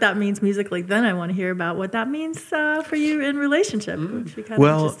about what that means musically. Then I want to hear about what that means for you in relationship, which would be kind of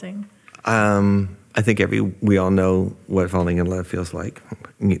interesting. I think we all know what falling in love feels like.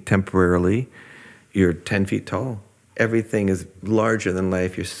 Temporarily, you're 10 feet tall. Everything is larger than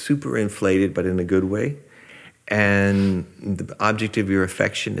life. You're super inflated, but in a good way. And the object of your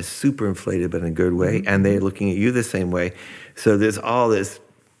affection is super inflated, but in a good way. And they're looking at you the same way. So there's all this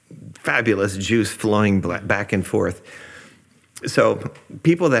fabulous juice flowing back and forth. So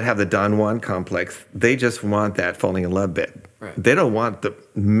people that have the Don Juan complex, they just want that falling in love bit. Right. They don't want the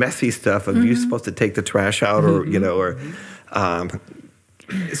messy stuff of you supposed to take the trash out, or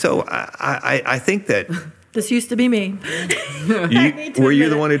so I think that this used to be me. Were you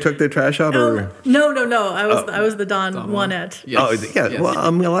the one who took the trash out, or no? I was the Don Juanette. Yes. Oh yeah. Yes. Well,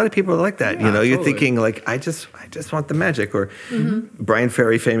 a lot of people are like that. You're totally thinking like I just want the magic. Or Brian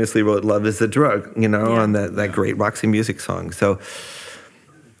Ferry famously wrote "Love Is the Drug," on that great Roxy Music song. So.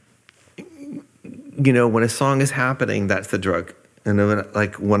 When a song is happening, that's the drug. And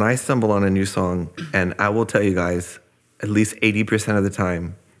when I stumble on a new song, and I will tell you guys, at least 80% of the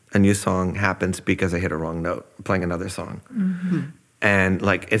time, a new song happens because I hit a wrong note, playing another song. And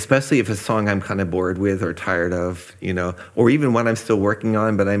especially if it's a song I'm kind of bored with or tired of, or even one I'm still working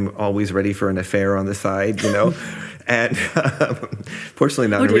on, but I'm always ready for an affair on the side, and fortunately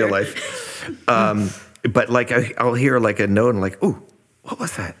not in real life. But I'll hear a note and ooh, what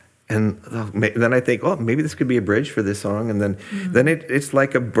was that? And then I think, maybe this could be a bridge for this song. And then it's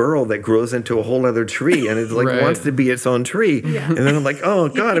like a burl that grows into a whole other tree, and it wants to be its own tree. Yeah. And then I'm like, oh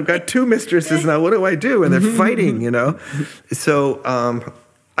God, I've got two mistresses now. What do I do? And they're fighting, So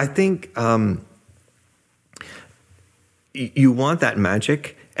I think you want that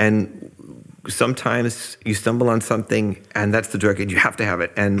magic, and sometimes you stumble on something, and that's the drug, and you have to have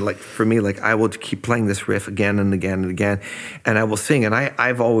it. And for me, I will keep playing this riff again and again and again, and I will sing. And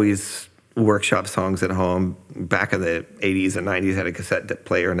I've always workshopped songs at home. Back in the 80s and 90s, I had a cassette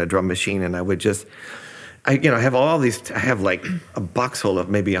player and a drum machine, and I would just, I have all these. I have a box full of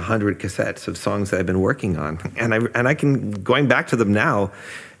maybe 100 cassettes of songs that I've been working on, and I can, going back to them now,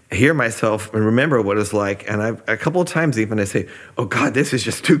 hear myself and remember what it's like. And a couple of times even I say, oh God, this is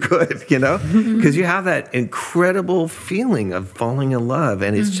just too good, because you have that incredible feeling of falling in love.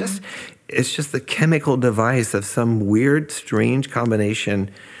 And it's just the chemical device of some weird, strange combination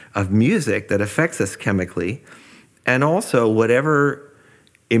of music that affects us chemically. And also whatever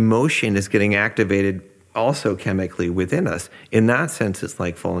emotion is getting activated also chemically within us. In that sense, it's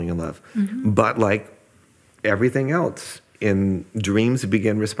like falling in love. But like everything else, in dreams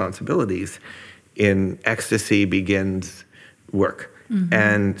begin responsibilities. In ecstasy begins work.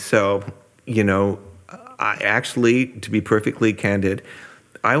 And so, I actually, to be perfectly candid,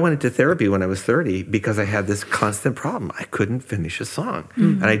 I went into therapy when I was 30 because I had this constant problem. I couldn't finish a song.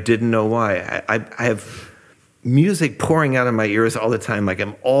 And I didn't know why. I have music pouring out of my ears all the time.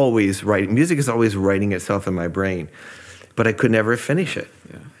 I'm always writing. Music is always writing itself in my brain. but I could never finish it.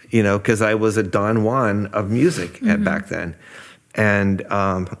 Yeah. You know, because I was a Don Juan of music back then. And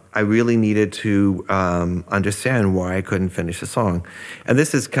I really needed to understand why I couldn't finish a song. And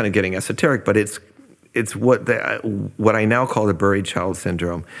this is kind of getting esoteric, but it's what I now call the buried child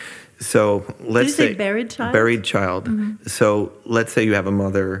syndrome. So let's say buried child? Buried child. So let's say you have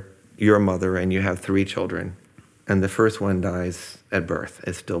you're a mother, and you have 3 children, and the first one dies at birth,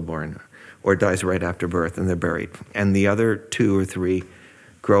 is stillborn, or dies right after birth, and they're buried. And the other 2 or 3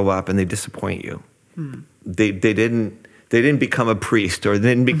 grow up, and they disappoint you. They didn't become a priest, or they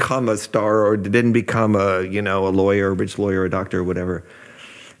didn't become a star, or they didn't become a lawyer, a rich lawyer, a doctor, or whatever.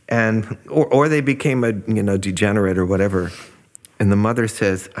 And or they became a degenerate or whatever. And the mother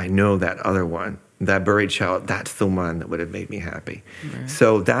says, I know that other one, that buried child, that's the one that would have made me happy. Right.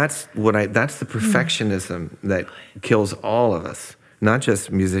 So that's the perfectionism that kills all of us, not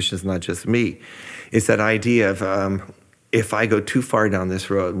just musicians, not just me. It's that idea of if I go too far down this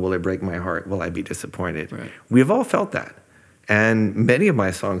road, will it break my heart? Will I be disappointed? Right. We've all felt that. And many of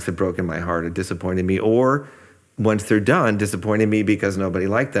my songs have broken my heart or disappointed me, or once they're done, disappointed me because nobody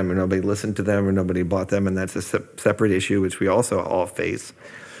liked them, or nobody listened to them, or nobody bought them, and that's a separate issue, which we also all face.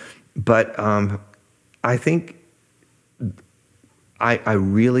 But I think I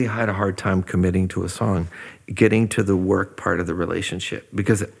really had a hard time committing to a song, getting to the work part of the relationship,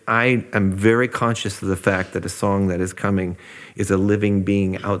 because I am very conscious of the fact that a song that is coming is a living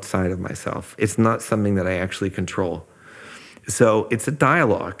being outside of myself. It's not something that I actually control. So it's a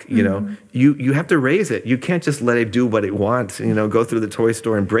dialogue, you know. You have to raise it. You can't just let it do what it wants, go through the toy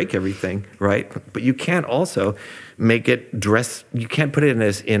store and break everything, right? But you can't also make it dress. You can't put it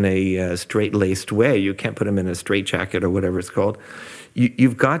in a straight-laced way. You can't put them in a straitjacket or whatever it's called.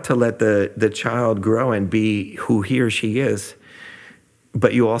 You've got to let the child grow and be who he or she is,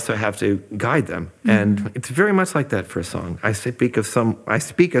 but you also have to guide them. And it's very much like that for a song. I speak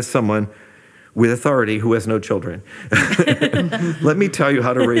as someone with authority who has no children. Let me tell you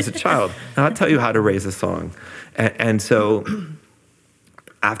how to raise a child. And I'll tell you how to raise a song. And so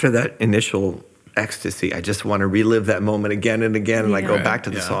after that initial ecstasy, I just want to relive that moment again and again, and I go back to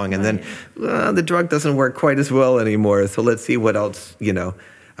the song. And then the drug doesn't work quite as well anymore, so let's see what else,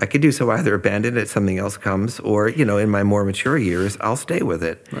 I could do. So either abandon it, something else comes, or, in my more mature years, I'll stay with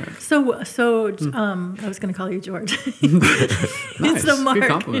it. Right. So I was going to call you George. Nice. So Mark, good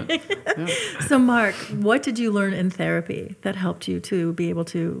compliment. Yeah. So Mark, what did you learn in therapy that helped you to be able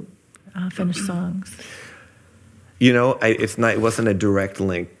to finish songs? It wasn't a direct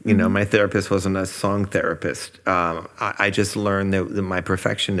link. My therapist wasn't a song therapist. I just learned that my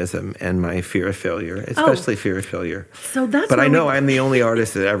perfectionism and my fear of failure, especially fear of failure. So that's. But I know I'm the only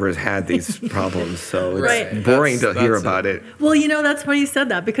artist that ever has had these problems, so it's boring to hear about it. Well, that's why you said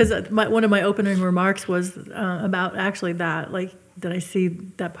that, because one of my opening remarks was about actually that, like, that I see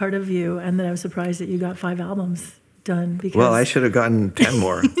that part of you, and that I was surprised that you got 5 albums done. Because well, I should have gotten 10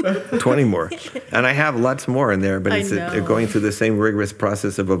 more, 20 more. And I have lots more in there, but they're going through the same rigorous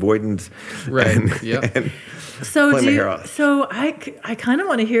process of avoidance. Right. So I kind of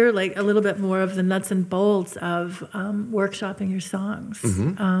want to hear like a little bit more of the nuts and bolts of workshopping your songs.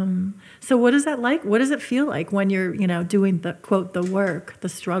 So what is that like? What does it feel like when you're, doing the quote, the work, the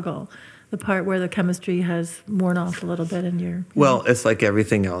struggle, the part where the chemistry has worn off a little bit in your... Well, it's like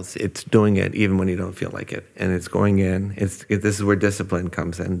everything else. It's doing it even when you don't feel like it. And it's going in. This is where discipline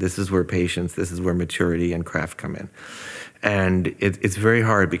comes in. This is where patience, this is where maturity and craft come in. And it's very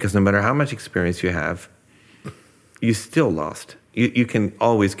hard, because no matter how much experience you have, you're still lost. You can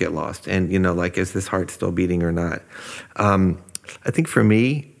always get lost. And, is this heart still beating or not? I think for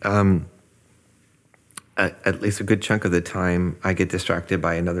me... at least a good chunk of the time, I get distracted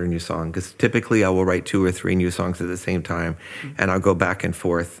by another new song, because typically I will write 2 or 3 new songs at the same time, and I'll go back and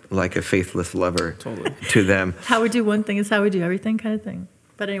forth like a faithless lover to them. How we do one thing is how we do everything kind of thing.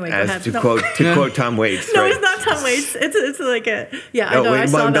 But anyway, go ahead. To quote Tom Waits. No, right? it's not Tom Waits. It's like a I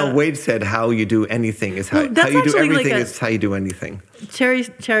saw that. No, Waits said how you do anything is how you do everything is how you do anything.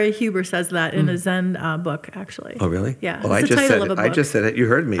 Cherry Huber says that in a Zen book, actually. Oh, really? Yeah. Well, I just said it. You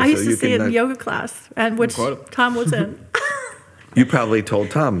heard me. I used to see it in yoga class, and which Tom was in. You probably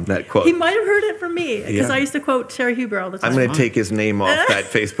told Tom that quote. He might have heard it from me, because I used to quote Cherry Huber all the time. I'm going to take his name off that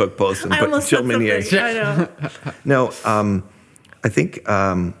Facebook post and put Jill Minier. I know. No, I think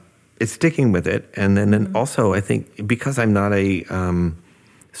it's sticking with it. And then also, I think because I'm not a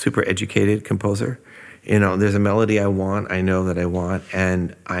super educated composer, there's a melody I know that I want,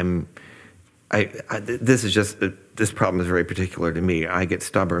 and this is just the this problem is very particular to me. I get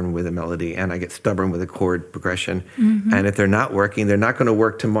stubborn with a melody, and I get stubborn with a chord progression. And if they're not working, they're not going to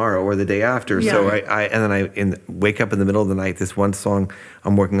work tomorrow or the day after. Yeah. So I wake up in the middle of the night. This one song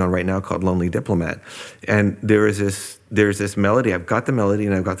I'm working on right now called "Lonely Diplomat," and there's this melody. I've got the melody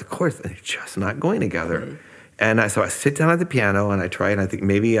and I've got the chords, and they're just not going together. Right. And so I sit down at the piano and I try, and I think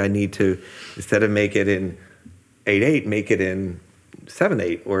maybe I need to, instead of make it in 8/8, make it in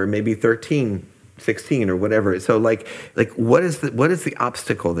 7/8, or maybe 13/16 or whatever. So like what is the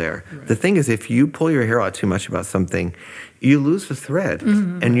obstacle there? Right. The thing is, if you pull your hair out too much about something, you lose the thread,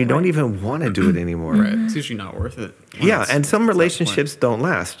 and you don't even want to do it anymore. Right. It's usually not worth it. when Yeah, it's- and some it's at that relationships don't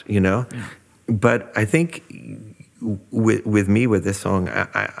last, you know. Yeah. But I think with me with this song,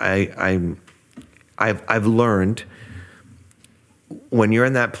 I've learned when you're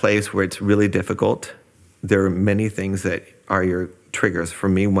in that place where it's really difficult, there are many things that are your triggers. For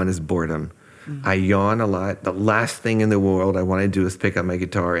me, one is boredom. I yawn a lot. The last thing in the world I want to do is pick up my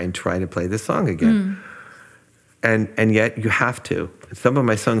guitar and try to play this song again. And yet you have to. Some of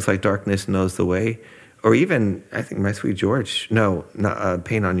my songs like Darkness Knows the Way, or even, I think, My Sweet George,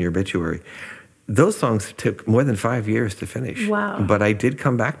 Pain on Your Obituary. Those songs took more than 5 years to finish. Wow. But I did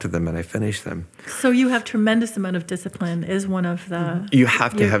come back to them and I finished them. So you have tremendous amount of discipline is one of the... You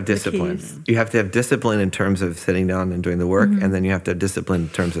have to have the discipline. keys. You have to have discipline in terms of sitting down and doing the work, and then you have to have discipline in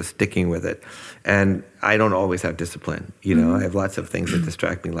terms of sticking with it. And I don't always have discipline. You know, I have lots of things that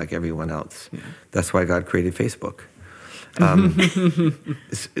distract me like everyone else. Yeah. That's why God created Facebook.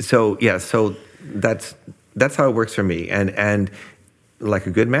 So that's how it works for me. And like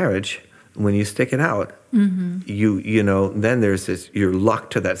a good marriage, when you stick it out, you know, then there's this, you're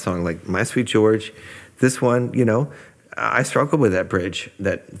locked to that song. Like My Sweet George, this one, you know, I struggled with that bridge,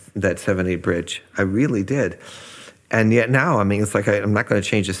 that 7/8 bridge. I really did. And yet now, I mean, it's like I'm not going to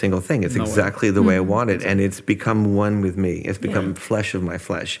change a single thing. It's exactly the way I want it. And it's become one with me. It's become flesh of my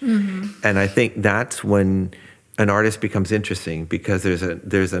flesh. And I think that's when an artist becomes interesting, because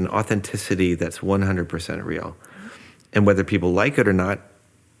there's an authenticity that's 100% real. And whether people like it or not,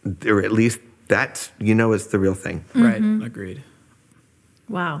 or at least that's, you know, it's the real thing. Right. Agreed.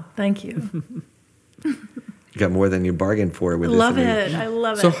 Wow, thank you. You got more than you bargained for with Love this. it. I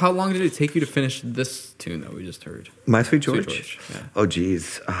love So it. how long did it take you to finish this tune that we just heard? My Sweet George? Sweet George, yeah. Oh,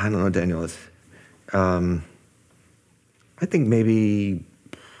 geez. I don't know, Daniel. It's, I think maybe,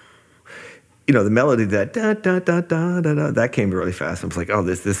 you know, the melody, that da da da da da da, that came really fast. I was like, oh,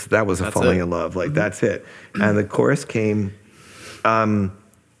 that was a That's falling it. in love. Like, that's it. And the chorus came,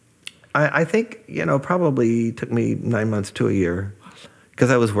 I think, you know, probably took me 9 months to a year, because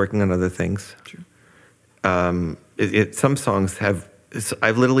I was working on other things. True. Some songs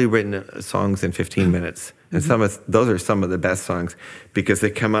I've literally written songs in 15 minutes, and those are some of the best songs, because they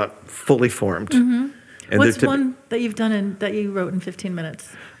come out fully formed. And What's one that you've done that you wrote in 15 minutes?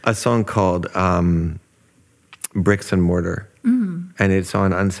 A song called Bricks and Mortar, and it's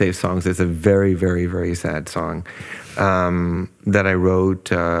on Unsafe Songs. It's a very, very, very sad song that I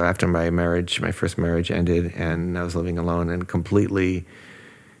wrote after my first marriage ended, and I was living alone and completely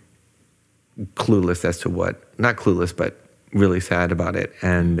clueless as to not clueless, but really sad about it.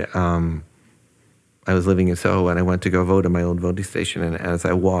 And I was living in Soho, and I went to go vote at my old voting station, and as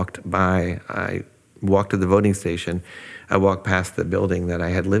I walked to the voting station, I walked past the building that I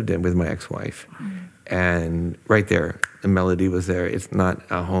had lived in with my ex-wife. And right there, the melody was there. It's not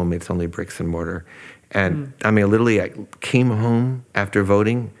a home, it's only bricks and mortar. And I mean, literally, I came home after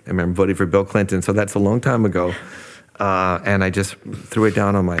voting. I remember voting for Bill Clinton, so that's a long time ago. And I just threw it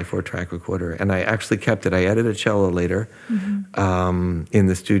down on my 4-track recorder. And I actually kept it. I added a cello later in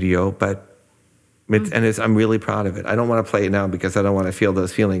the studio, but I'm really proud of it. I don't want to play it now because I don't want to feel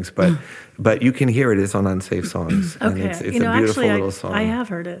those feelings, but you can hear it. It's on Unsafe Songs. Okay. And it's you know, a beautiful actually, little song. I have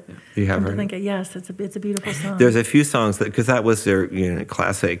heard it. You have Come to heard think it? Yes, it's a beautiful song. There's a few songs because that was their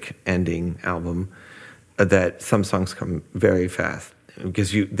classic ending album, that some songs come very fast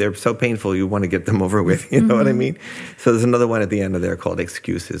because they're so painful you want to get them over with. You know what I mean? So there's another one at the end of there called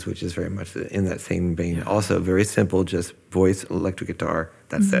Excuses, which is very much in that same vein. Also very simple, just voice, electric guitar.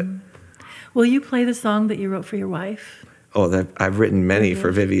 That's it. Will you play the song that you wrote for your wife? Oh, I've written many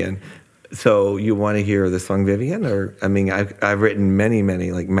for Vivian. So you want to hear the song Vivian? Or, I mean, I've written many,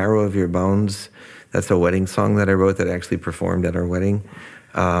 like Marrow of Your Bones. That's a wedding song that I wrote that I actually performed at our wedding.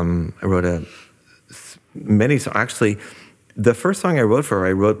 I wrote many songs. Actually, the first song I wrote for her,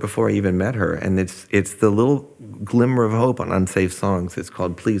 I wrote before I even met her. And it's the little glimmer of hope on Unsafe Songs. It's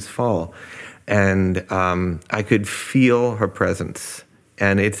called Please Fall. And I could feel her presence.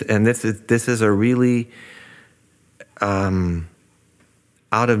 And this is a really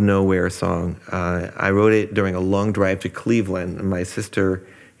out of nowhere song. I wrote it during a long drive to Cleveland. And my sister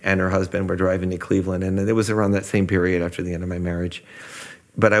and her husband were driving to Cleveland, and it was around that same period after the end of my marriage.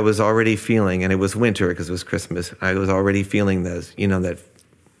 But I was already feeling, and it was winter because it was Christmas, I was already feeling this, that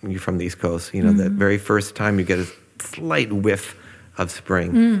you're from the East Coast, that very first time you get a slight whiff of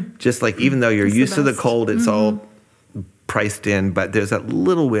spring. Just like, even though you're used to the cold, it's all priced in, but there's that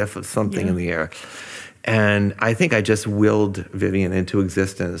little whiff of something in the air. And I think I just willed Vivian into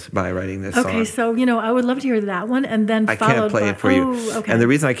existence by writing this song. Okay, so, I would love to hear that one, and then I can't play it for you. Okay. And the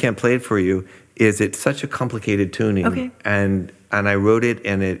reason I can't play it for you is it's such a complicated tuning. Okay. And I wrote it,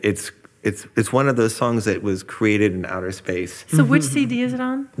 and it's one of those songs that was created in outer space. So which CD is it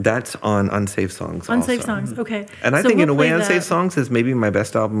on? That's on Unsafe Songs Unsafe also. Songs, okay. And I So think we'll in a way play Unsafe that. Songs is maybe my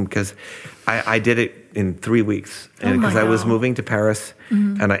best album because I did it in 3 weeks. Because I was moving to Paris,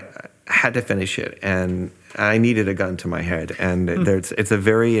 and I had to finish it. And I needed a gun to my head. And it's a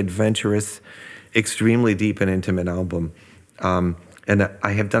very adventurous, extremely deep and intimate album. And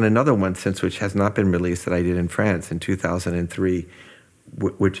I have done another one since, which has not been released, that I did in France in 2003,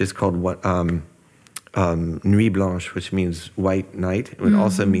 which is called Nuit Blanche, which means white night. It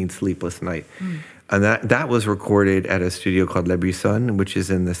also means sleepless night. And that was recorded at a studio called La Buissonne, which is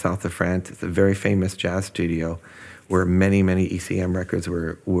in the south of France. It's a very famous jazz studio where many, many ECM records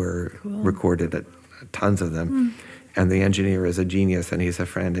were recorded, at tons of them. And the engineer is a genius, and he's a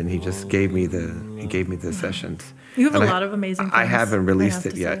friend, and he just gave me the sessions. You have And a lot of amazing things. I haven't released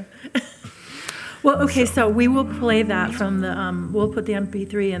have it to yet. say. Well, okay, so we will play that from the, we'll put the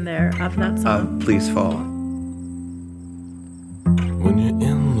MP3 in there of that song. Please Fall. When you're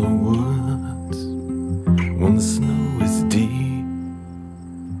in the woods, when the snow is deep,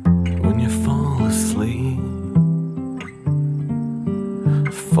 when you fall asleep,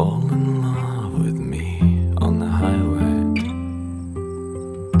 fall in love with me on the highway,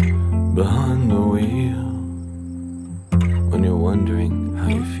 behind the wheel, when you're wondering how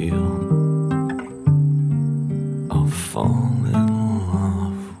you feel, I'll fall in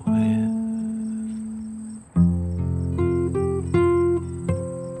love with.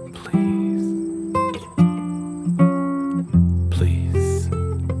 Please, please.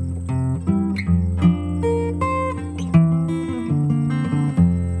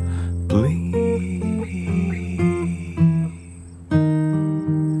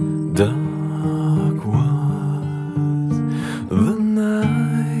 Dark was the night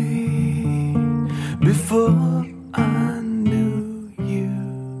before I knew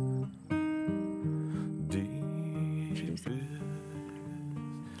you.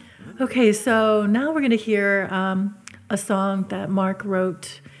 Okay, so now we're going to hear a song that Mark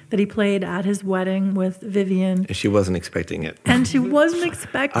wrote that he played at his wedding with Vivian. She wasn't expecting it. And she wasn't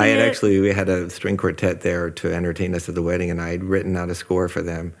expecting it. We had a string quartet there to entertain us at the wedding, and I had written out a score for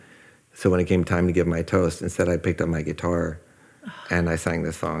them. So when it came time to give my toast, instead I picked up my guitar and I sang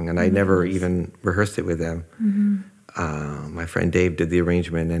this song. And I never even rehearsed it with them. My friend Dave did the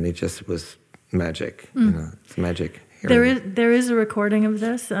arrangement, and it just was magic. It's magic. There is a recording of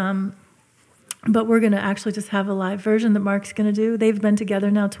this, but we're going to actually just have a live version that Mark's going to do. They've been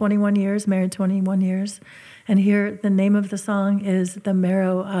together now 21 years, married 21 years. And here, the name of the song is The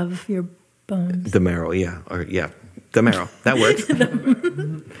Marrow of Your Bones. The Marrow, The Marrow. That works.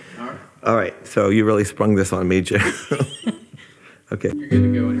 All right, so you really sprung this on me, Jim. Okay. You're good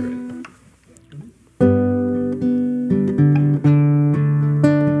to go when you're ready.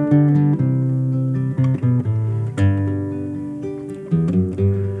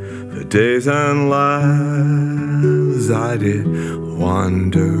 The days and lives I did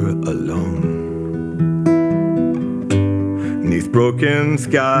wander alone, 'neath broken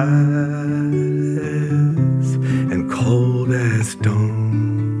skies and cold as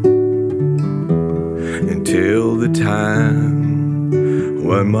stone, until the time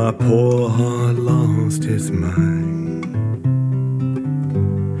when my poor heart lost its mind,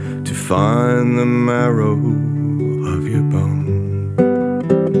 to find the marrow of your bone.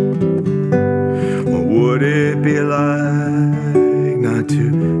 What would it be like not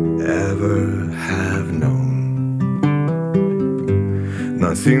to ever have known,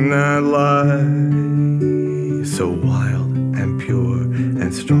 not seen that light so wild and pure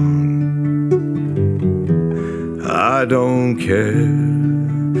and strong? I don't care,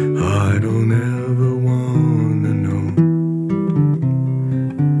 I don't ever wanna know.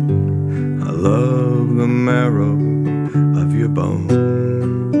 I love the marrow of your bone.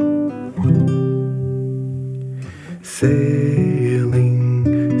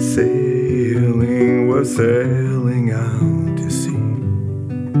 Sailing, sailing, we're sailing out to sea.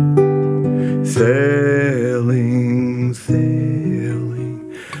 Sailing, sailing,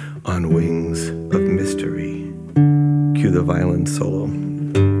 a violin solo.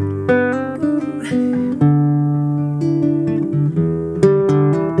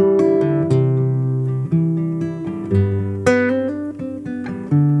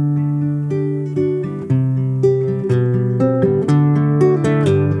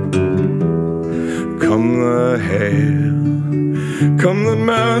 Come the hail, come the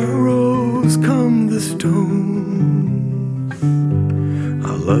marrows, come the stones.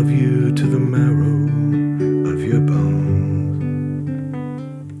 I'll love you to the marrow of your bones.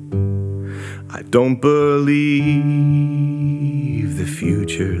 I don't believe the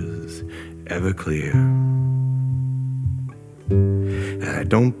future's ever clear, and I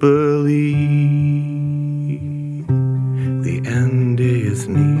don't believe the end is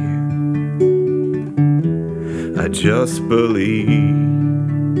near. I just believe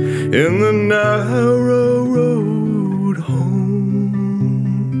in the narrow road home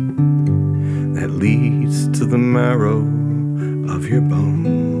that leads to the marrow of your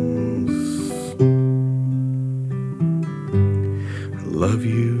bones. I love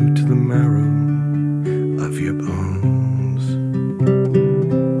you to the marrow of your bones.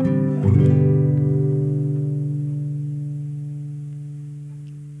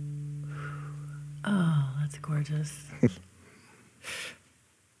 Gorgeous.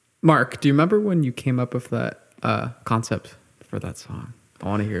 Mark, do you remember when you came up with that concept for that song? I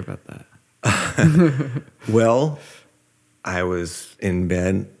want to hear about that. Well, I was in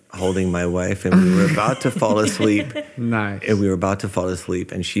bed holding my wife, and we were about to fall asleep. Nice. And we were about to fall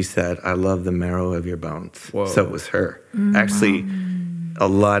asleep, and she said, "I love the marrow of your bones." Whoa. So it was her. Actually, a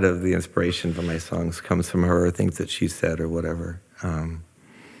lot of the inspiration for my songs comes from her, or things that she said or whatever.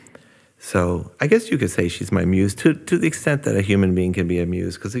 So I guess you could say she's my muse to the extent that a human being can be a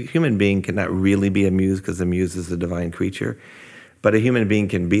muse, because a human being cannot really be a muse because a muse is a divine creature. But a human being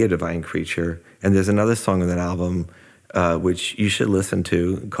can be a divine creature. And there's another song on that album which you should listen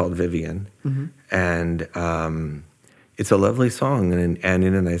to called Vivian. Mm-hmm. And it's a lovely song. And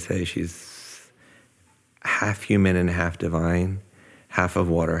in it I say she's half human and half divine, half of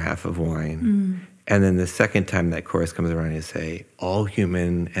water, half of wine. Mm. And then the second time that chorus comes around, you say, all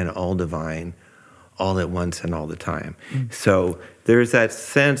human and all divine, all at once and all the time. Mm. So there's that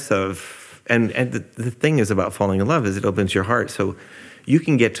sense of, and the thing is about falling in love is it opens your heart. So you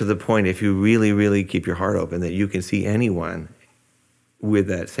can get to the point, if you really, really keep your heart open, that you can see anyone with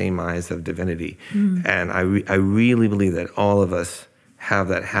that same eyes of divinity. Mm. And I really believe that all of us have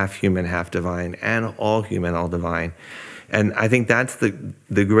that half human, half divine, and all human, all divine. And I think that's the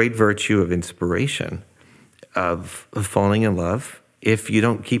great virtue of inspiration, of falling in love. If you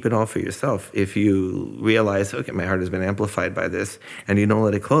don't keep it all for yourself, if you realize, okay, my heart has been amplified by this, and you don't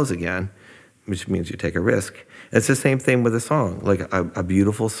let it close again, which means you take a risk. It's the same thing with a song, like a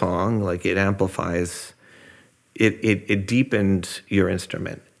beautiful song, like it amplifies, it deepens your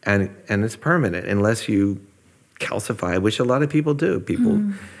instrument, and it's permanent unless you calcify, which a lot of people do.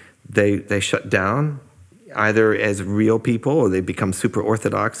 People, they shut down, either as real people, or they become super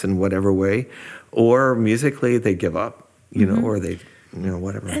orthodox in whatever way, or musically they give up, you know, or they,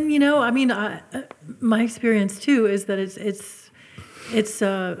 whatever. And I mean, my experience too is that it's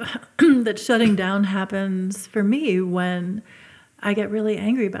that shutting down happens for me when I get really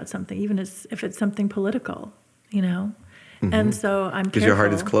angry about something, even if it's something political, Mm-hmm. And so I'm careful. Because your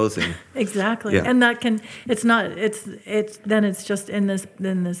heart is closing. Exactly. Yeah. And that it's just in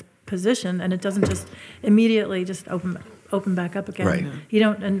this position, and it doesn't just immediately just open back up again. Right. You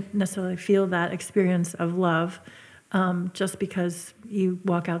don't necessarily feel that experience of love just because you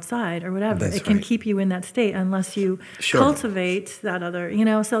walk outside or whatever. That's it can right. keep you in that state unless you cultivate that other,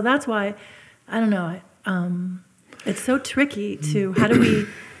 so that's why, I don't know, it's so tricky to, how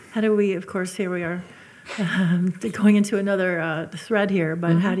do we, of course, here we are going into another thread here,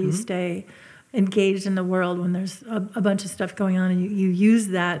 but how do you stay engaged in the world when there's a bunch of stuff going on, and you use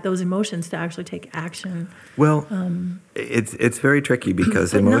those emotions to actually take action? Well, it's very tricky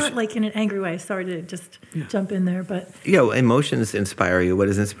because but not like in an angry way. Sorry to just jump in there, but emotions inspire you. What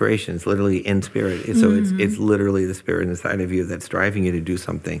is inspiration? It's literally in spirit. So it's literally the spirit inside of you that's driving you to do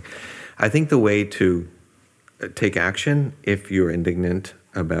something. I think the way to take action, if you're indignant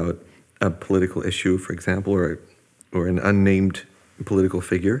about a political issue, for example, or an unnamed political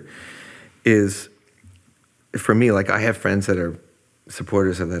figure, is, for me, like, I have friends that are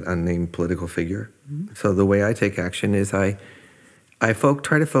supporters of that unnamed political figure. Mm-hmm. So the way I take action is I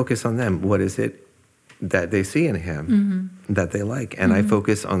try to focus on them. What is it that they see in him that they like? And I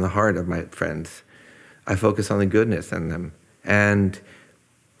focus on the heart of my friends. I focus on the goodness in them. And,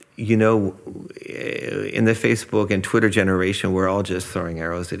 in the Facebook and Twitter generation, we're all just throwing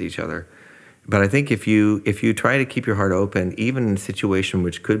arrows at each other. But I think if you try to keep your heart open, even in a situation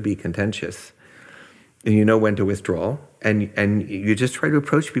which could be contentious, and you know when to withdraw, and you just try to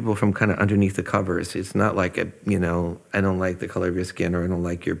approach people from kind of underneath the covers. It's not like I don't like the color of your skin, or I don't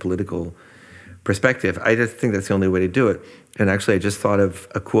like your political perspective. I just think that's the only way to do it. And actually, I just thought of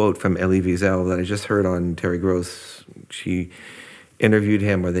a quote from Elie Wiesel that I just heard on Terry Gross. She interviewed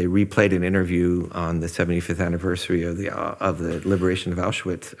him, or they replayed an interview on the 75th anniversary of the liberation of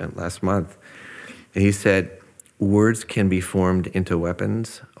Auschwitz last month. And he said, words can be formed into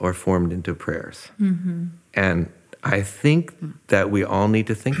weapons or formed into prayers. Mm-hmm. And I think that we all need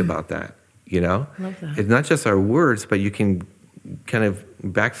to think about that, Love that. It's not just our words, but you can kind of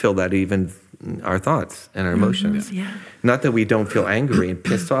backfill that even our thoughts and our emotions. Mm-hmm. Yeah. Not that we don't feel angry and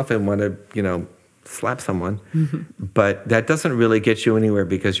pissed off and want to, slap someone, but that doesn't really get you anywhere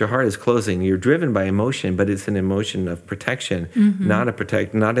because your heart is closing. You're driven by emotion, but it's an emotion of protection, not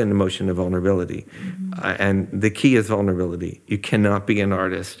an emotion of vulnerability. And the key is vulnerability. You cannot be an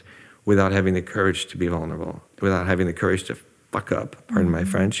artist without having the courage to be vulnerable, without having the courage to fuck up, pardon my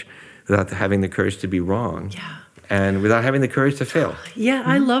French, without having the courage to be wrong. Yeah. And without having the courage to fail. Yeah,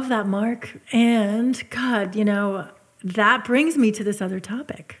 I love that, Mark. And God, that brings me to this other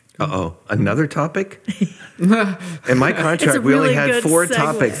topic. Uh-oh, another topic? In my contract, we only really had good 4 segue.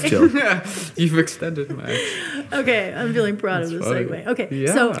 topics, Jill. You've extended my. Okay, I'm feeling proud of this funny. segue. Okay,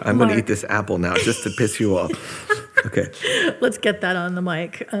 Yeah. so I'm going to Mark, eat this apple now just to piss you off. Okay. let's get that on the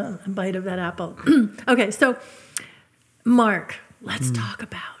mic, a bite of that apple. Okay, so Mark, let's talk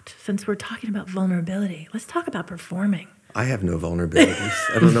about, since we're talking about vulnerability, let's talk about performing. I have no vulnerabilities.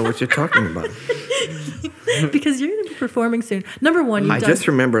 I don't know what you're talking about. Because you're going to be performing soon. Number one, you've I done... just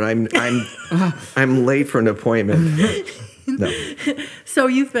remembered I'm late for an appointment. No, So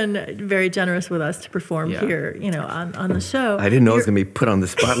you've been very generous with us to perform Yeah. here, on the show. I didn't know I was going to be put on the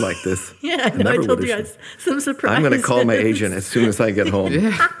spot like this. Yeah, I know. I never told would've you guys some surprises. I'm going to call my agent as soon as I get home.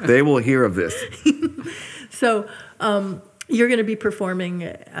 They will hear of this. So you're going to be performing,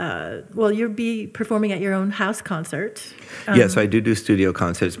 you'll be performing at your own house concert. Yes, I do studio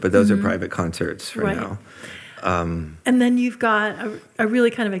concerts, but those are private concerts for Right. now. And then you've got a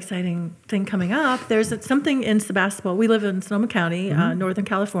really kind of exciting thing coming up. There's something in Sebastopol. We live in Sonoma County, Northern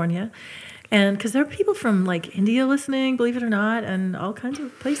California. And because there are people from like India listening, believe it or not, and all kinds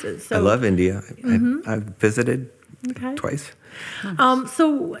of places. So, I love India. I've visited Okay. twice.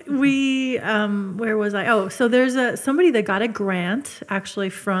 So we, where was I? Oh, so there's somebody that got a grant actually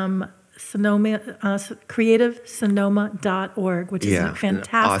from Sonoma, creativesonoma.org, which is a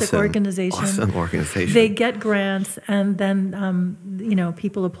fantastic organization. Awesome organization. They get grants, and then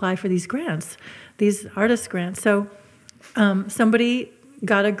people apply for these grants, these artist grants. So somebody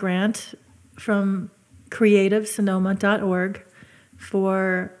got a grant from creativesonoma.org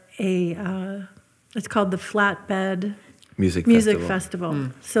for it's called the Flatbed Music Festival.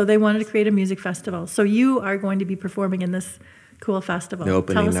 So they wanted to create a music festival. So you are going to be performing in this cool festival. The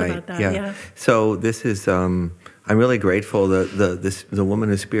opening Tell us night. about that. Yeah. So this is I'm really grateful. The woman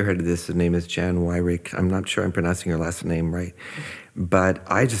who spearheaded this, her name is Jan Wyrick. I'm not sure I'm pronouncing her last name right, but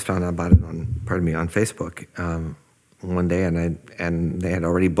I just found out about it on Facebook one day, and they had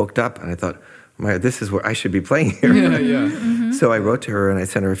already booked up, and I thought, this is where I should be playing here. Yeah. So I wrote to her and I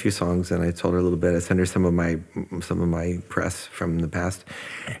sent her a few songs and I told her a little bit. I sent her some of my press from the past,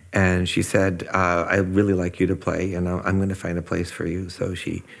 and she said, "I'd really like you to play, and I'm going to find a place for you." So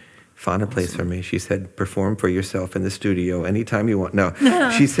she found a place for me. She said, "Perform for yourself in the studio anytime you want." No,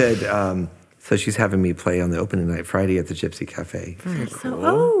 she said. So she's having me play on the opening night Friday at the Gypsy Cafe.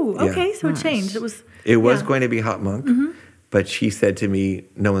 So, okay. Yeah. So it changed. It was going to be Hot Monk. But she said to me,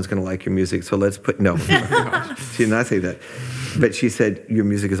 "No one's going to like your music, so let's put..." No, she did not say that. But she said, "Your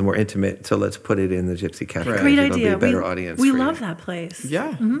music is more intimate, so let's put it in the Gypsy Cafe. Right. Great It'll idea. Be a better audience We for love you." that place.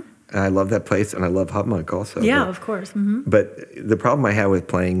 Yeah. And I love that place, and I love Hot Monk also. Yeah, but, of course. But the problem I had with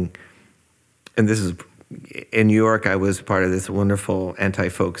playing, and this is in New York, I was part of this wonderful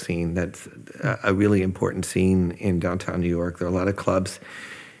anti-folk scene. That's a really important scene in downtown New York. There are a lot of clubs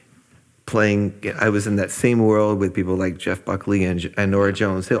playing. I was in that same world with people like Jeff Buckley and Nora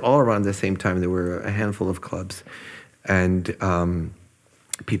Jones. They all around the same time. There were a handful of clubs, and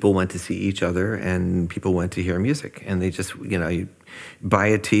people went to see each other, and people went to hear music. And they just, you buy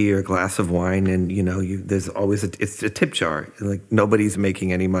a tea or a glass of wine, and there's always it's a tip jar. Like nobody's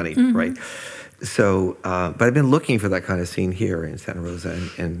making any money, right? So, but I've been looking for that kind of scene here in Santa Rosa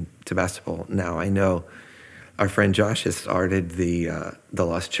and Sebastopol. Now I know. Our friend Josh has started the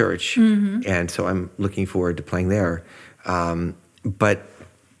Lost Church, and so I'm looking forward to playing there. But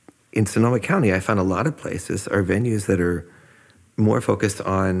in Sonoma County, I found a lot of places or venues that are more focused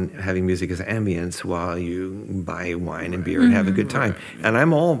on having music as ambience while you buy wine and beer and have a good time. And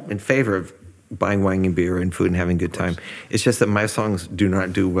I'm all in favor of buying wine and beer and food and having a good time. It's just that my songs do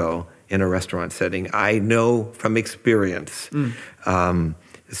not do well in a restaurant setting. I know from experience.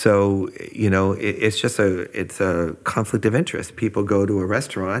 So, it's a conflict of interest. People go to a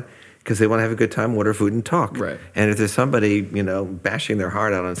restaurant because they want to have a good time, order food, and talk. Right. And if there's somebody, bashing their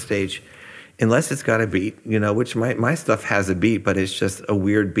heart out on stage, unless it's got a beat, which my stuff has a beat, but it's just a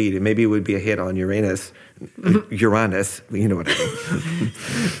weird beat. And maybe it would be a hit on Uranus, you know what I mean.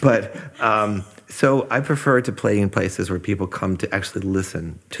 But so I prefer to play in places where people come to actually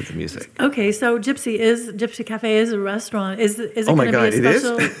listen to the music. Okay, so Gypsy Cafe is a restaurant. Is it Oh going my to be God, a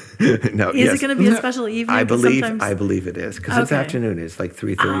special? it is? No, Is yes. it going to be a special evening? I 'Cause believe sometimes- it is because it's Okay. afternoon. It's like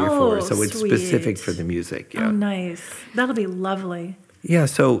 3:30 or 4, so it's sweet. specific for the music. Yeah. Oh, nice. That'll be lovely. Yeah.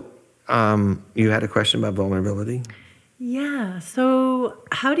 So you had a question about vulnerability. Yeah. So,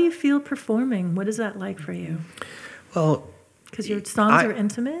 how do you feel performing? What is that like for you? Well, Because your songs are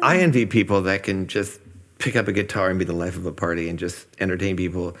intimate. I envy people that can just pick up a guitar and be the life of a party and just entertain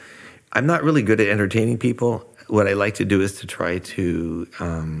people. I'm not really good at entertaining people. What I like to do is to try to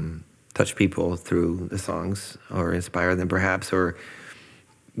touch people through the songs or inspire them perhaps or,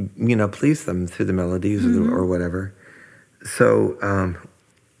 please them through the melodies or whatever. So,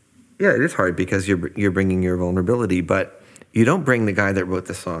 yeah, it is hard because you're bringing your vulnerability, but you don't bring the guy that wrote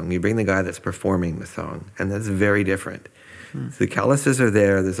the song. You bring the guy that's performing the song, and that's very different. The calluses are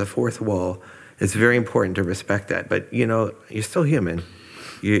there. There's a fourth wall. It's very important to respect that. But, you're still human.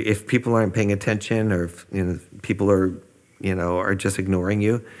 If people aren't paying attention or if, people are, are just ignoring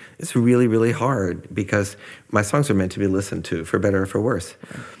you, it's really, really hard because my songs are meant to be listened to for better or for worse.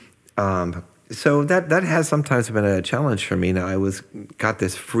 So that has sometimes been a challenge for me. Now, got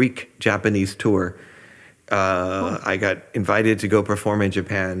this freak Japanese tour. I got invited to go perform in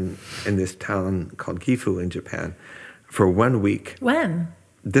Japan in this town called Gifu in Japan for 1 week. When?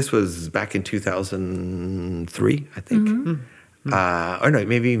 This was back in 2003, I think. Or no,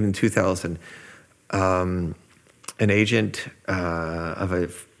 maybe even 2000. An agent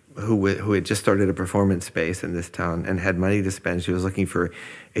who had just started a performance space in this town and had money to spend. She was looking for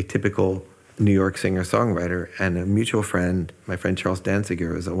a typical New York singer-songwriter, and a mutual friend, my friend Charles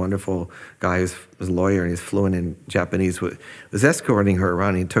Danziger, was a wonderful guy who was a lawyer and he's fluent in Japanese, was escorting her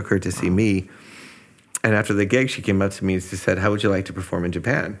around. He took her to see me. And after the gig, she came up to me and she said, "How would you like to perform in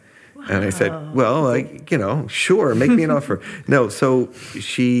Japan?" Wow. And I said, "Well, sure, make me an offer." No, so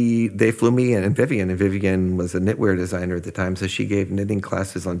they flew me in, and Vivian was a knitwear designer at the time, so she gave knitting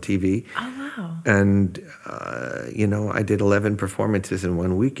classes on TV. Oh, wow. And, I did 11 performances in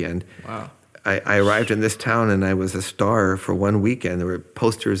 1 weekend. Wow. I arrived in this town and I was a star for 1 weekend. There were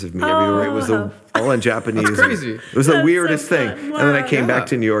posters of me everywhere. It was all in Japanese. That's crazy. It was the weirdest thing. Wow. And then I came back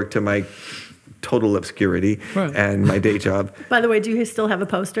to New York to my total obscurity and my day job. By the way, do you still have a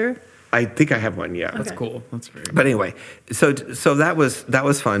poster? I think I have one, yeah. That's cool. That's very cool. But anyway, so that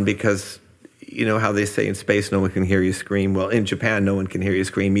was fun because you know how they say in space no one can hear you scream. Well, in Japan no one can hear you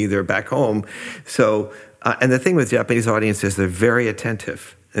scream either back home. So and the thing with Japanese audiences, they're very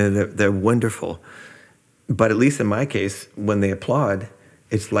attentive and they're wonderful. But at least in my case, when they applaud,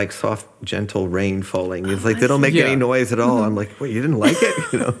 it's like soft, gentle rain falling. It's like they don't make any noise at all. I'm like, wait, you didn't like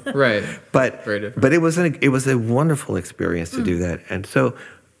it? Right. But very different. But it was a wonderful experience to do that. And so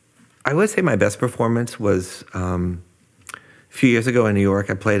I would say my best performance was a few years ago in New York.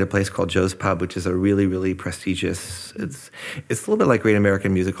 I played at a place called Joe's Pub, which is a really, really prestigious. It's a little bit like Great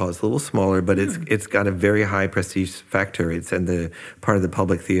American Music Hall. It's a little smaller, but it's got a very high prestige factor. It's in the part of the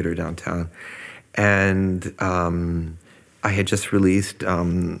Public Theater downtown, and I had just released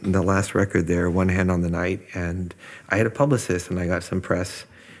the last record there, One Hand on the Night, and I had a publicist and I got some press.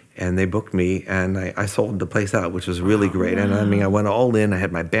 And they booked me, and I sold the place out, which was really great. And I mean, I went all in. I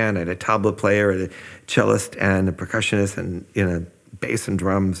had my band. I had a tabla player, a cellist, and a percussionist, and bass and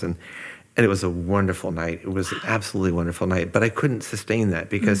drums, and it was a wonderful night. It was an absolutely wonderful night. But I couldn't sustain that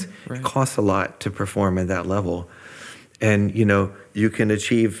because it costs a lot to perform at that level. And you can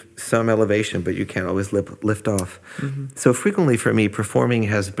achieve some elevation, but you can't always lift off. Mm-hmm. So frequently for me, performing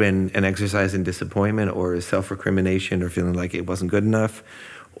has been an exercise in disappointment or self-recrimination or feeling like it wasn't good enough.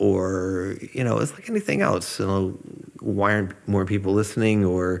 Or, it's like anything else. Why aren't more people listening?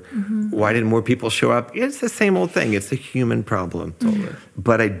 Or why didn't more people show up? It's the same old thing. It's a human problem. Totally.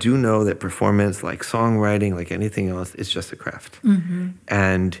 But I do know that performance, like songwriting, like anything else, is just a craft. Mm-hmm.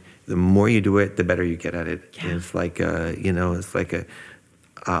 And the more you do it, the better you get at it. Yeah. It's like, it's like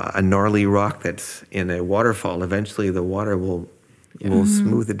a gnarly rock that's in a waterfall. Eventually the water will will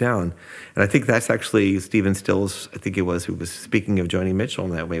smooth it down. And I think that's actually Stephen Stills, I think it was, who was speaking of Joni Mitchell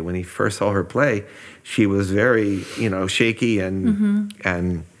in that way. When he first saw her play, she was very, shaky and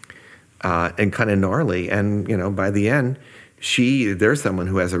kind of gnarly. And, by the end, there's someone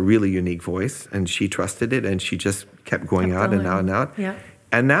who has a really unique voice, and she trusted it, and she just kept going out and out and out. Yeah.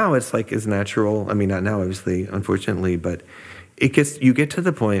 And now it's like as natural. I mean, not now, obviously, unfortunately, but you get to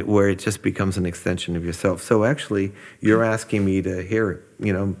the point where it just becomes an extension of yourself. So actually, you're asking me to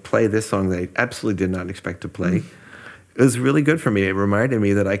play this song that I absolutely did not expect to play. It was really good for me. It reminded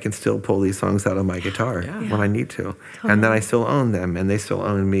me that I can still pull these songs out of my guitar when I need to. Totally. And then I still own them, and they still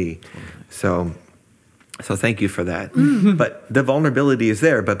own me. So thank you for that. But the vulnerability is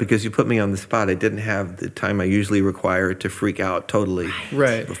there, but because you put me on the spot, I didn't have the time I usually require to freak out totally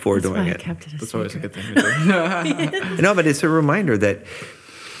before That's doing why I it. kept it a That's always a secret. good thing to do. No, but it's a reminder that,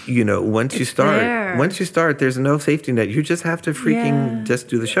 once you start, there's no safety net. You just have to freaking just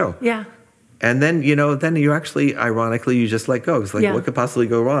do the show. Yeah. And then, then you actually, ironically, you just let go. It's like, what could possibly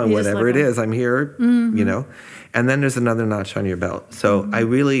go wrong? You just Whatever let it go. is, I'm here, And then there's another notch on your belt. So I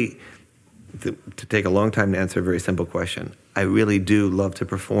really, to take a long time to answer a very simple question, I really do love to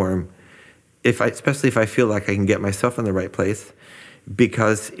perform, especially if I feel like I can get myself in the right place,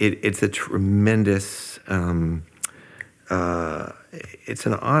 because it's a tremendous, it's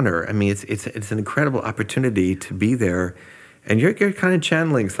an honor. I mean, it's an incredible opportunity to be there, and you're kind of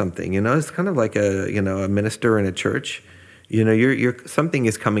channeling something. It's kind of like a minister in a church. You're something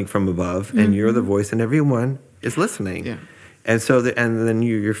is coming from above, and you're the voice, and everyone is listening. Yeah. And so, and then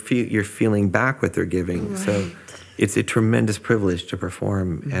you're feeling back what they're giving. Right. So, it's a tremendous privilege to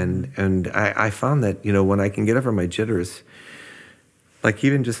perform. And I found that when I can get over my jitters, like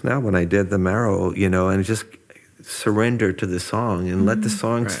even just now when I did the Marrow, and just surrender to the song and let the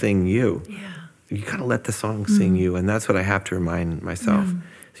song sing you. Yeah. You gotta let the song sing you, and that's what I have to remind myself.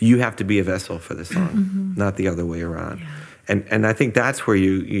 So you have to be a vessel for the song, not the other way around. Yeah. And I think that's where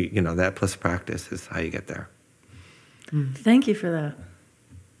you that plus practice is how you get there. Thank you for that.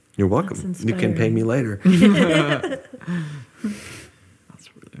 You're welcome. That's You can pay me later. That's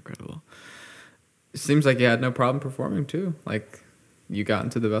really incredible. It seems like you had no problem performing too. Like you got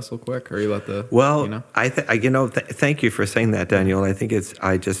into the vessel quick, or you let the thank you for saying that, Daniel. I think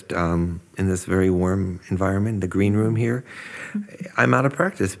I just in this very warm environment, the green room here, I'm out of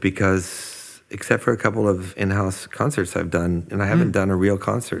practice because except for a couple of in-house concerts I've done, and I haven't done a real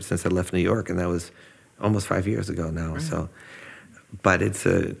concert since I left New York, and that was almost 5 years ago now. Right. So, but it's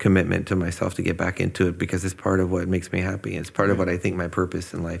a commitment to myself to get back into it because it's part of what makes me happy. It's part of what I think my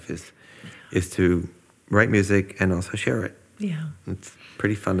purpose in life is to write music and also share it. Yeah. It's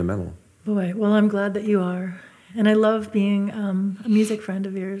pretty fundamental. Boy, well, I'm glad that you are. And I love being a music friend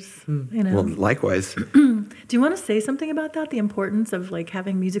of yours. Well, likewise. Do you want to say something about that? The importance of like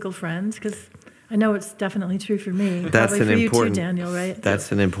having musical friends? Because I know it's definitely true for me. That's Probably an for important, you too, Daniel, right?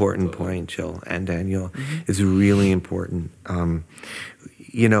 That's an important point, Jill and Daniel. It's really important. In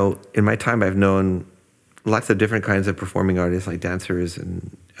my time, I've known lots of different kinds of performing artists, like dancers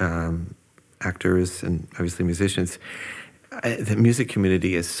and actors, and obviously musicians. The music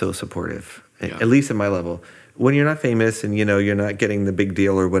community is so supportive, at least at my level. When you're not famous and you're not getting the big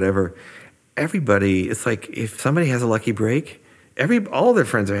deal or whatever, everybody, it's like if somebody has a lucky break, all their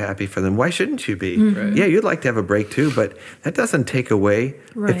friends are happy for them. Why shouldn't you be? Right. Yeah, you'd like to have a break too, but that doesn't take away.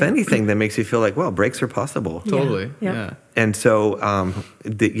 Right. If anything, that makes you feel like, well, breaks are possible. Totally. Yeah. Yeah. And so,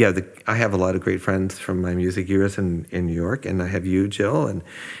 I have a lot of great friends from my music years in New York, and I have you, Jill, and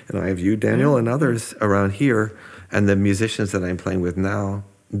I have you, Daniel, and others around here, and the musicians that I'm playing with now.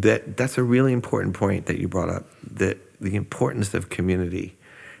 That's a really important point that you brought up, that the importance of community.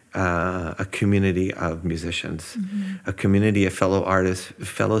 A community of musicians, a community of fellow artists,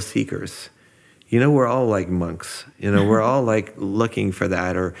 fellow seekers. We're all like monks. We're all like looking for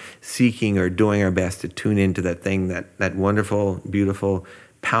that or seeking or doing our best to tune into that thing, that wonderful, beautiful,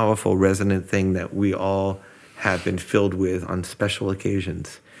 powerful, resonant thing that we all have been filled with on special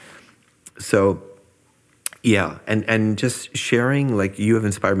occasions. So, yeah, and just sharing, like you have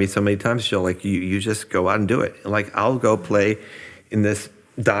inspired me so many times, Jill, like you just go out and do it. Like I'll go play in this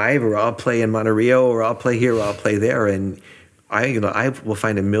dive, or I'll play in Monterey, or I'll play here, or I'll play there, and I will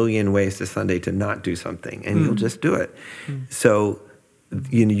find a million ways this Sunday to not do something, and you'll just do it. So,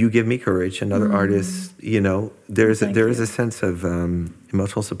 you give me courage, and other artists, there is a sense of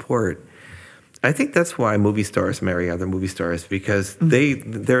emotional support. I think that's why movie stars marry other movie stars, because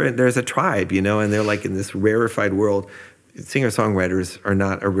there's a tribe, and they're like in this rarefied world. Singer-songwriters are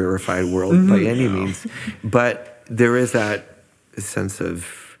not a rarefied world by any means, but there is that sense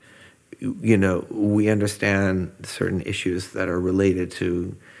of we understand certain issues that are related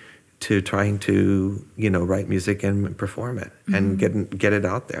to trying to, write music and perform it and get it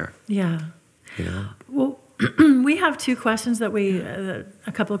out there. Yeah. Well, we have two questions that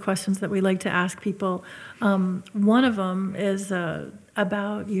a couple of questions that we like to ask people. One of them is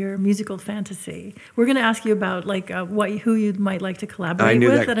about your musical fantasy. We're going to ask you about who you might like to collaborate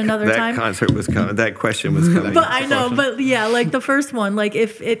with at another time. That concert was coming. That question was coming. But I know, but yeah, the first one,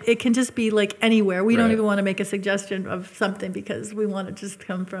 if it can just be anywhere. We don't even want to make a suggestion of something because we want it just to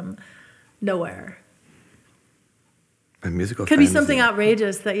come from nowhere. A musical could fantasy. Be something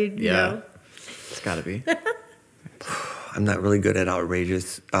outrageous that you know. It's got to be. I'm not really good at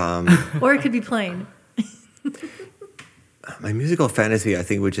outrageous. Or it could be plain. My musical fantasy, I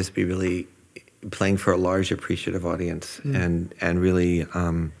think, would just be really playing for a large, appreciative audience, and really,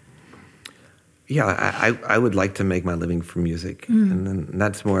 I would like to make my living from music, and then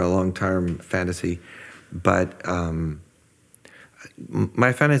that's more a long-term fantasy. But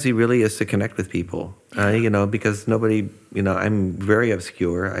my fantasy really is to connect with people, because nobody, I'm very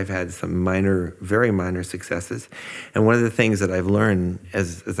obscure. I've had some very minor successes. And one of the things that I've learned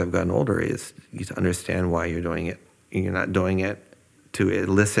as I've gotten older is you to understand why you're doing it. You're not doing it to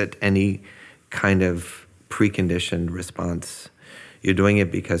elicit any kind of preconditioned response. You're doing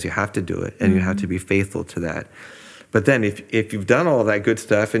it because you have to do it, and you have to be faithful to that. But then if you've done all that good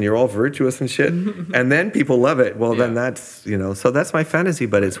stuff and you're all virtuous and shit, and then people love it, well, then that's, so that's my fantasy,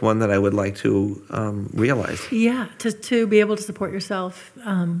 but it's one that I would like to realize. Yeah, to be able to support yourself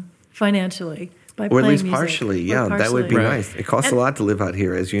financially by or playing at least music. partially, that would be nice. It costs a lot to live out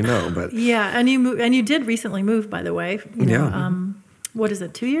here, as you know, but yeah, and you did recently move, by the way. What is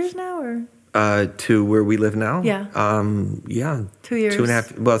it? 2 years now, or? To where we live now? Yeah. 2 years.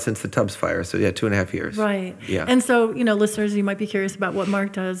 2.5, well, since the Tubbs fire, so 2.5 years. Right. Yeah. And so, listeners, you might be curious about what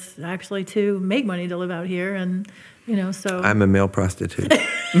Mark does actually to make money to live out here, and, so. I'm a male prostitute.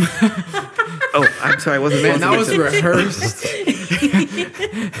 Oh, I'm sorry, I wasn't Man, that was rehearsed.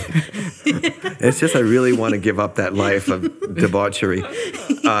 It's just I really want to give up that life of debauchery.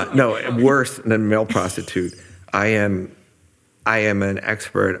 No, worse than male prostitute. I am an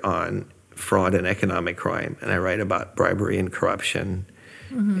expert on fraud and economic crime, and I write about bribery and corruption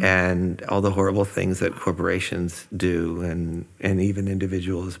and all the horrible things that corporations do, and even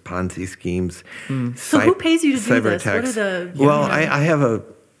individuals, Ponzi schemes. So who pays you to do this? Tax. What are the? Well, I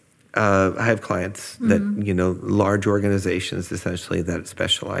have clients that large organizations essentially that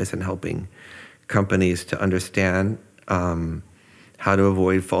specialize in helping companies to understand how to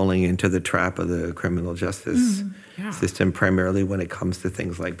avoid falling into the trap of the criminal justice system, primarily when it comes to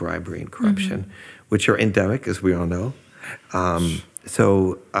things like bribery and corruption, which are endemic, as we all know.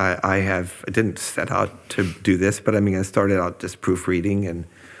 So I didn't set out to do this, but I started out just proofreading, and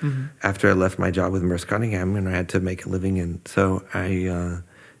after I left my job with Merce Cunningham, and I had to make a living, and so I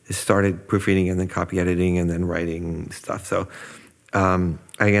started proofreading and then copy editing and then writing stuff. So I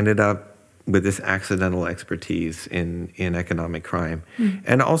ended up with this accidental expertise in economic crime.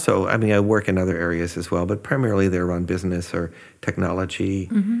 And also, I work in other areas as well, but primarily they're around business or technology.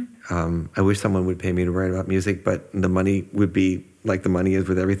 I wish someone would pay me to write about music, but the money would be like the money is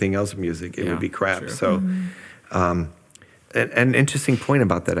with everything else in music. It would be crap. True. So an interesting point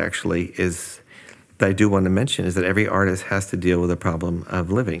about that actually is that I do want to mention is that every artist has to deal with a problem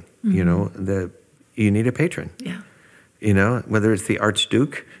of living. You need a patron. Yeah. Whether it's the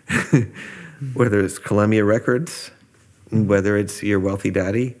Archduke, whether it's Columbia Records, whether it's your wealthy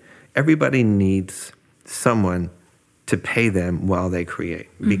daddy, everybody needs someone to pay them while they create,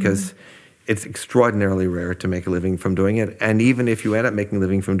 because it's extraordinarily rare to make a living from doing it. And even if you end up making a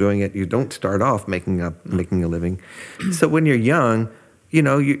living from doing it, you don't start off making a living. So when you're young,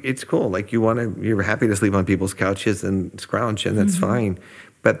 it's cool. You're happy to sleep on people's couches and scrounge, and that's fine.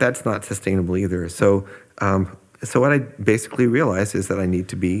 But that's not sustainable either. So what I basically realized is that I need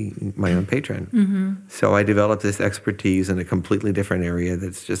to be my own patron. So I developed this expertise in a completely different area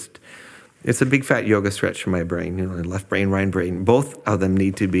that's just, it's a big fat yoga stretch for my brain. Left brain, right brain. Both of them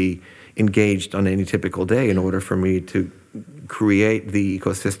need to be engaged on any typical day in order for me to create the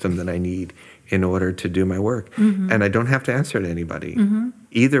ecosystem that I need in order to do my work. And I don't have to answer to anybody,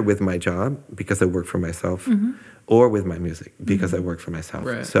 either with my job, because I work for myself, or with my music, because I work for myself.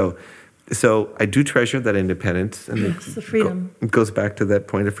 Right. So I do treasure that independence, and the freedom. It goes back to that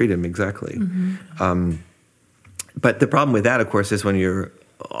point of freedom, exactly. But the problem with that, of course, is when you're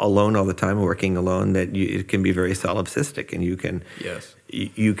alone all the time, working alone, that it can be very solipsistic, and you can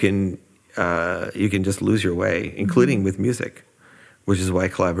just lose your way, including with music, which is why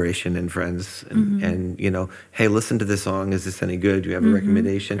collaboration and friends and hey, listen to this song. Is this any good? Do you have a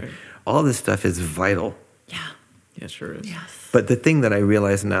recommendation? Right. all this stuff is vital. Yeah. Yeah, it sure is. Yes. But the thing that I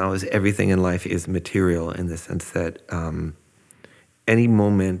realize now is everything in life is material in the sense that any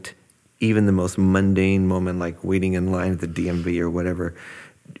moment, even the most mundane moment like waiting in line at the DMV or whatever,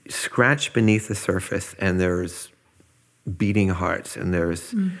 scratch beneath the surface and there's beating hearts and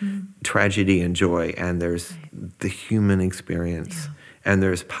there's tragedy and joy and there's the human experience and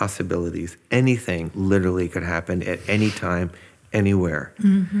there's possibilities. Anything literally could happen at any time, anywhere.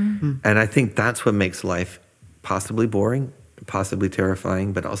 And I think that's what makes life possibly boring, possibly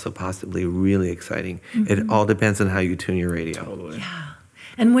terrifying, but also possibly really exciting. It all depends on how you tune your radio. Totally. Yeah.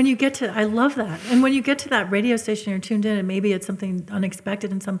 And when you get to, I love that. And when you get to that radio station, you're tuned in, and maybe it's something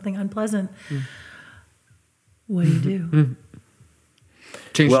unexpected and something unpleasant. What do you do?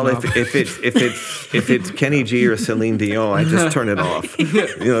 Change Well, the knob. if it's Kenny G or Celine Dion, I just turn it off.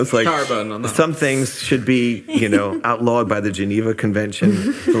 It's like Power button on that. some things should be, outlawed by the Geneva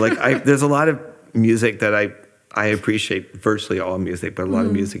Convention. So like there's a lot of music that I appreciate, virtually all music, but a lot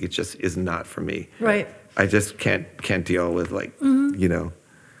of music it just is not for me. Right. I just can't deal with like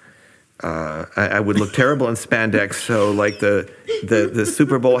I would look terrible in spandex. So like the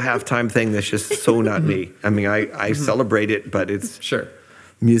Super Bowl halftime thing, that's just so not me. I mean, I celebrate it, but it's Sure.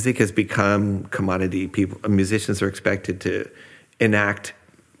 music has become commodity. Musicians are expected to enact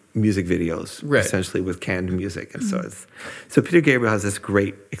music videos, Right. essentially with canned music, and so Peter Gabriel has this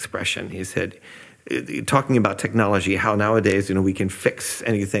great expression. He said, talking about technology, how nowadays we can fix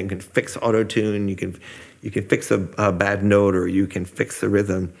anything, can fix auto-tune, you can fix a bad note, or you can fix the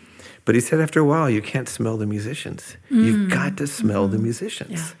rhythm. But he said after a while, you can't smell the musicians. You've got to smell the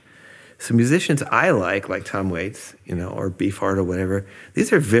musicians. Yeah. So musicians I like Tom Waits, or Beefheart or whatever,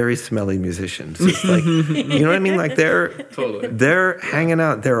 these are very smelly musicians. It's like, you know what I mean? Like Totally. they're hanging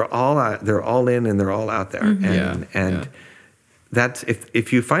out, they're all out, they're all in and they're all out there. And that's,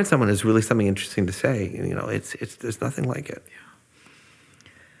 if you find someone who's really something interesting to say, it's there's nothing like it.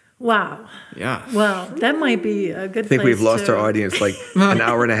 Wow. Yeah. Well, that might be a good I think place we've lost to- our audience like an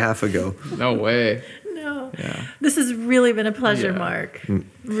hour and a half ago. No way. No. Yeah. This has really been a pleasure, Yeah. Mark.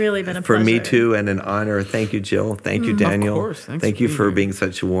 Really been a For pleasure. me too, and an honor. Thank you, Jill. Thank you, Daniel. course. Thanks Thank for you being for here. being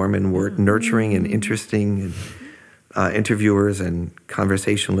such warm and nurturing and interesting and interviewers and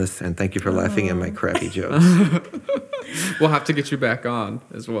conversationalists. And thank you for laughing at my crappy jokes. We'll have to get you back on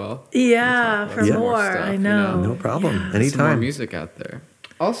as well. Yeah, for Yeah. more. Stuff, I know. No problem. Some more Anytime. music out there.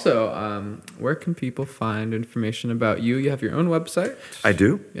 Also, where can people find information about you? You have your own website? I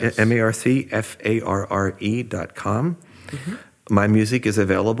do. Yes. MARCFARRE.com. My music is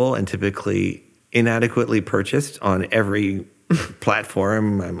available and typically inadequately purchased on every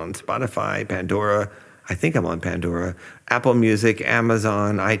platform. I'm on Spotify, Pandora. I think I'm on Pandora, Apple Music,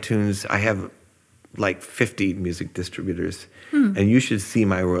 Amazon, iTunes. I have like 50 music distributors. And you should see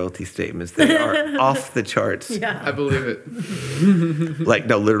my royalty statements. They are off the charts. Yeah. I believe it. Like,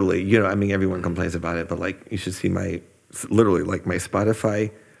 no, literally, I mean, everyone complains about it, but like, you should see literally, like my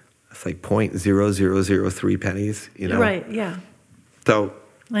Spotify, it's like 0.0003 pennies, Right, yeah. So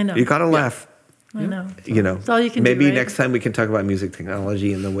I know. you gotta laugh, I know. It's all you can do, maybe right? next time we can talk about music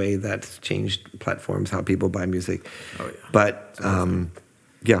technology and the way that's changed platforms, how people buy music. Oh, yeah. But,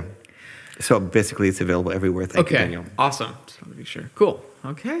 yeah. So basically, it's available everywhere. Thank you, Okay. Daniel. Awesome. Just want to be sure. Cool.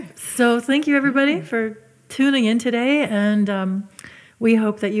 Okay. So thank you, everybody, for tuning in today. And we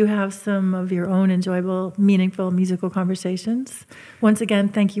hope that you have some of your own enjoyable, meaningful musical conversations. Once again,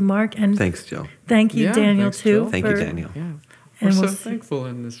 thank you, Mark. And Thank you, Jill. thank you, Yeah, Daniel, thanks, too. Jill. Thank you, Daniel. Yeah. And We're so we'll see. thankful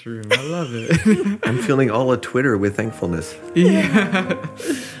in this room. I love it. I'm feeling all of Twitter with thankfulness.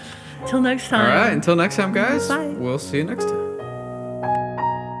 Till next time. All right. Until next time, guys. Bye. We'll see you next time.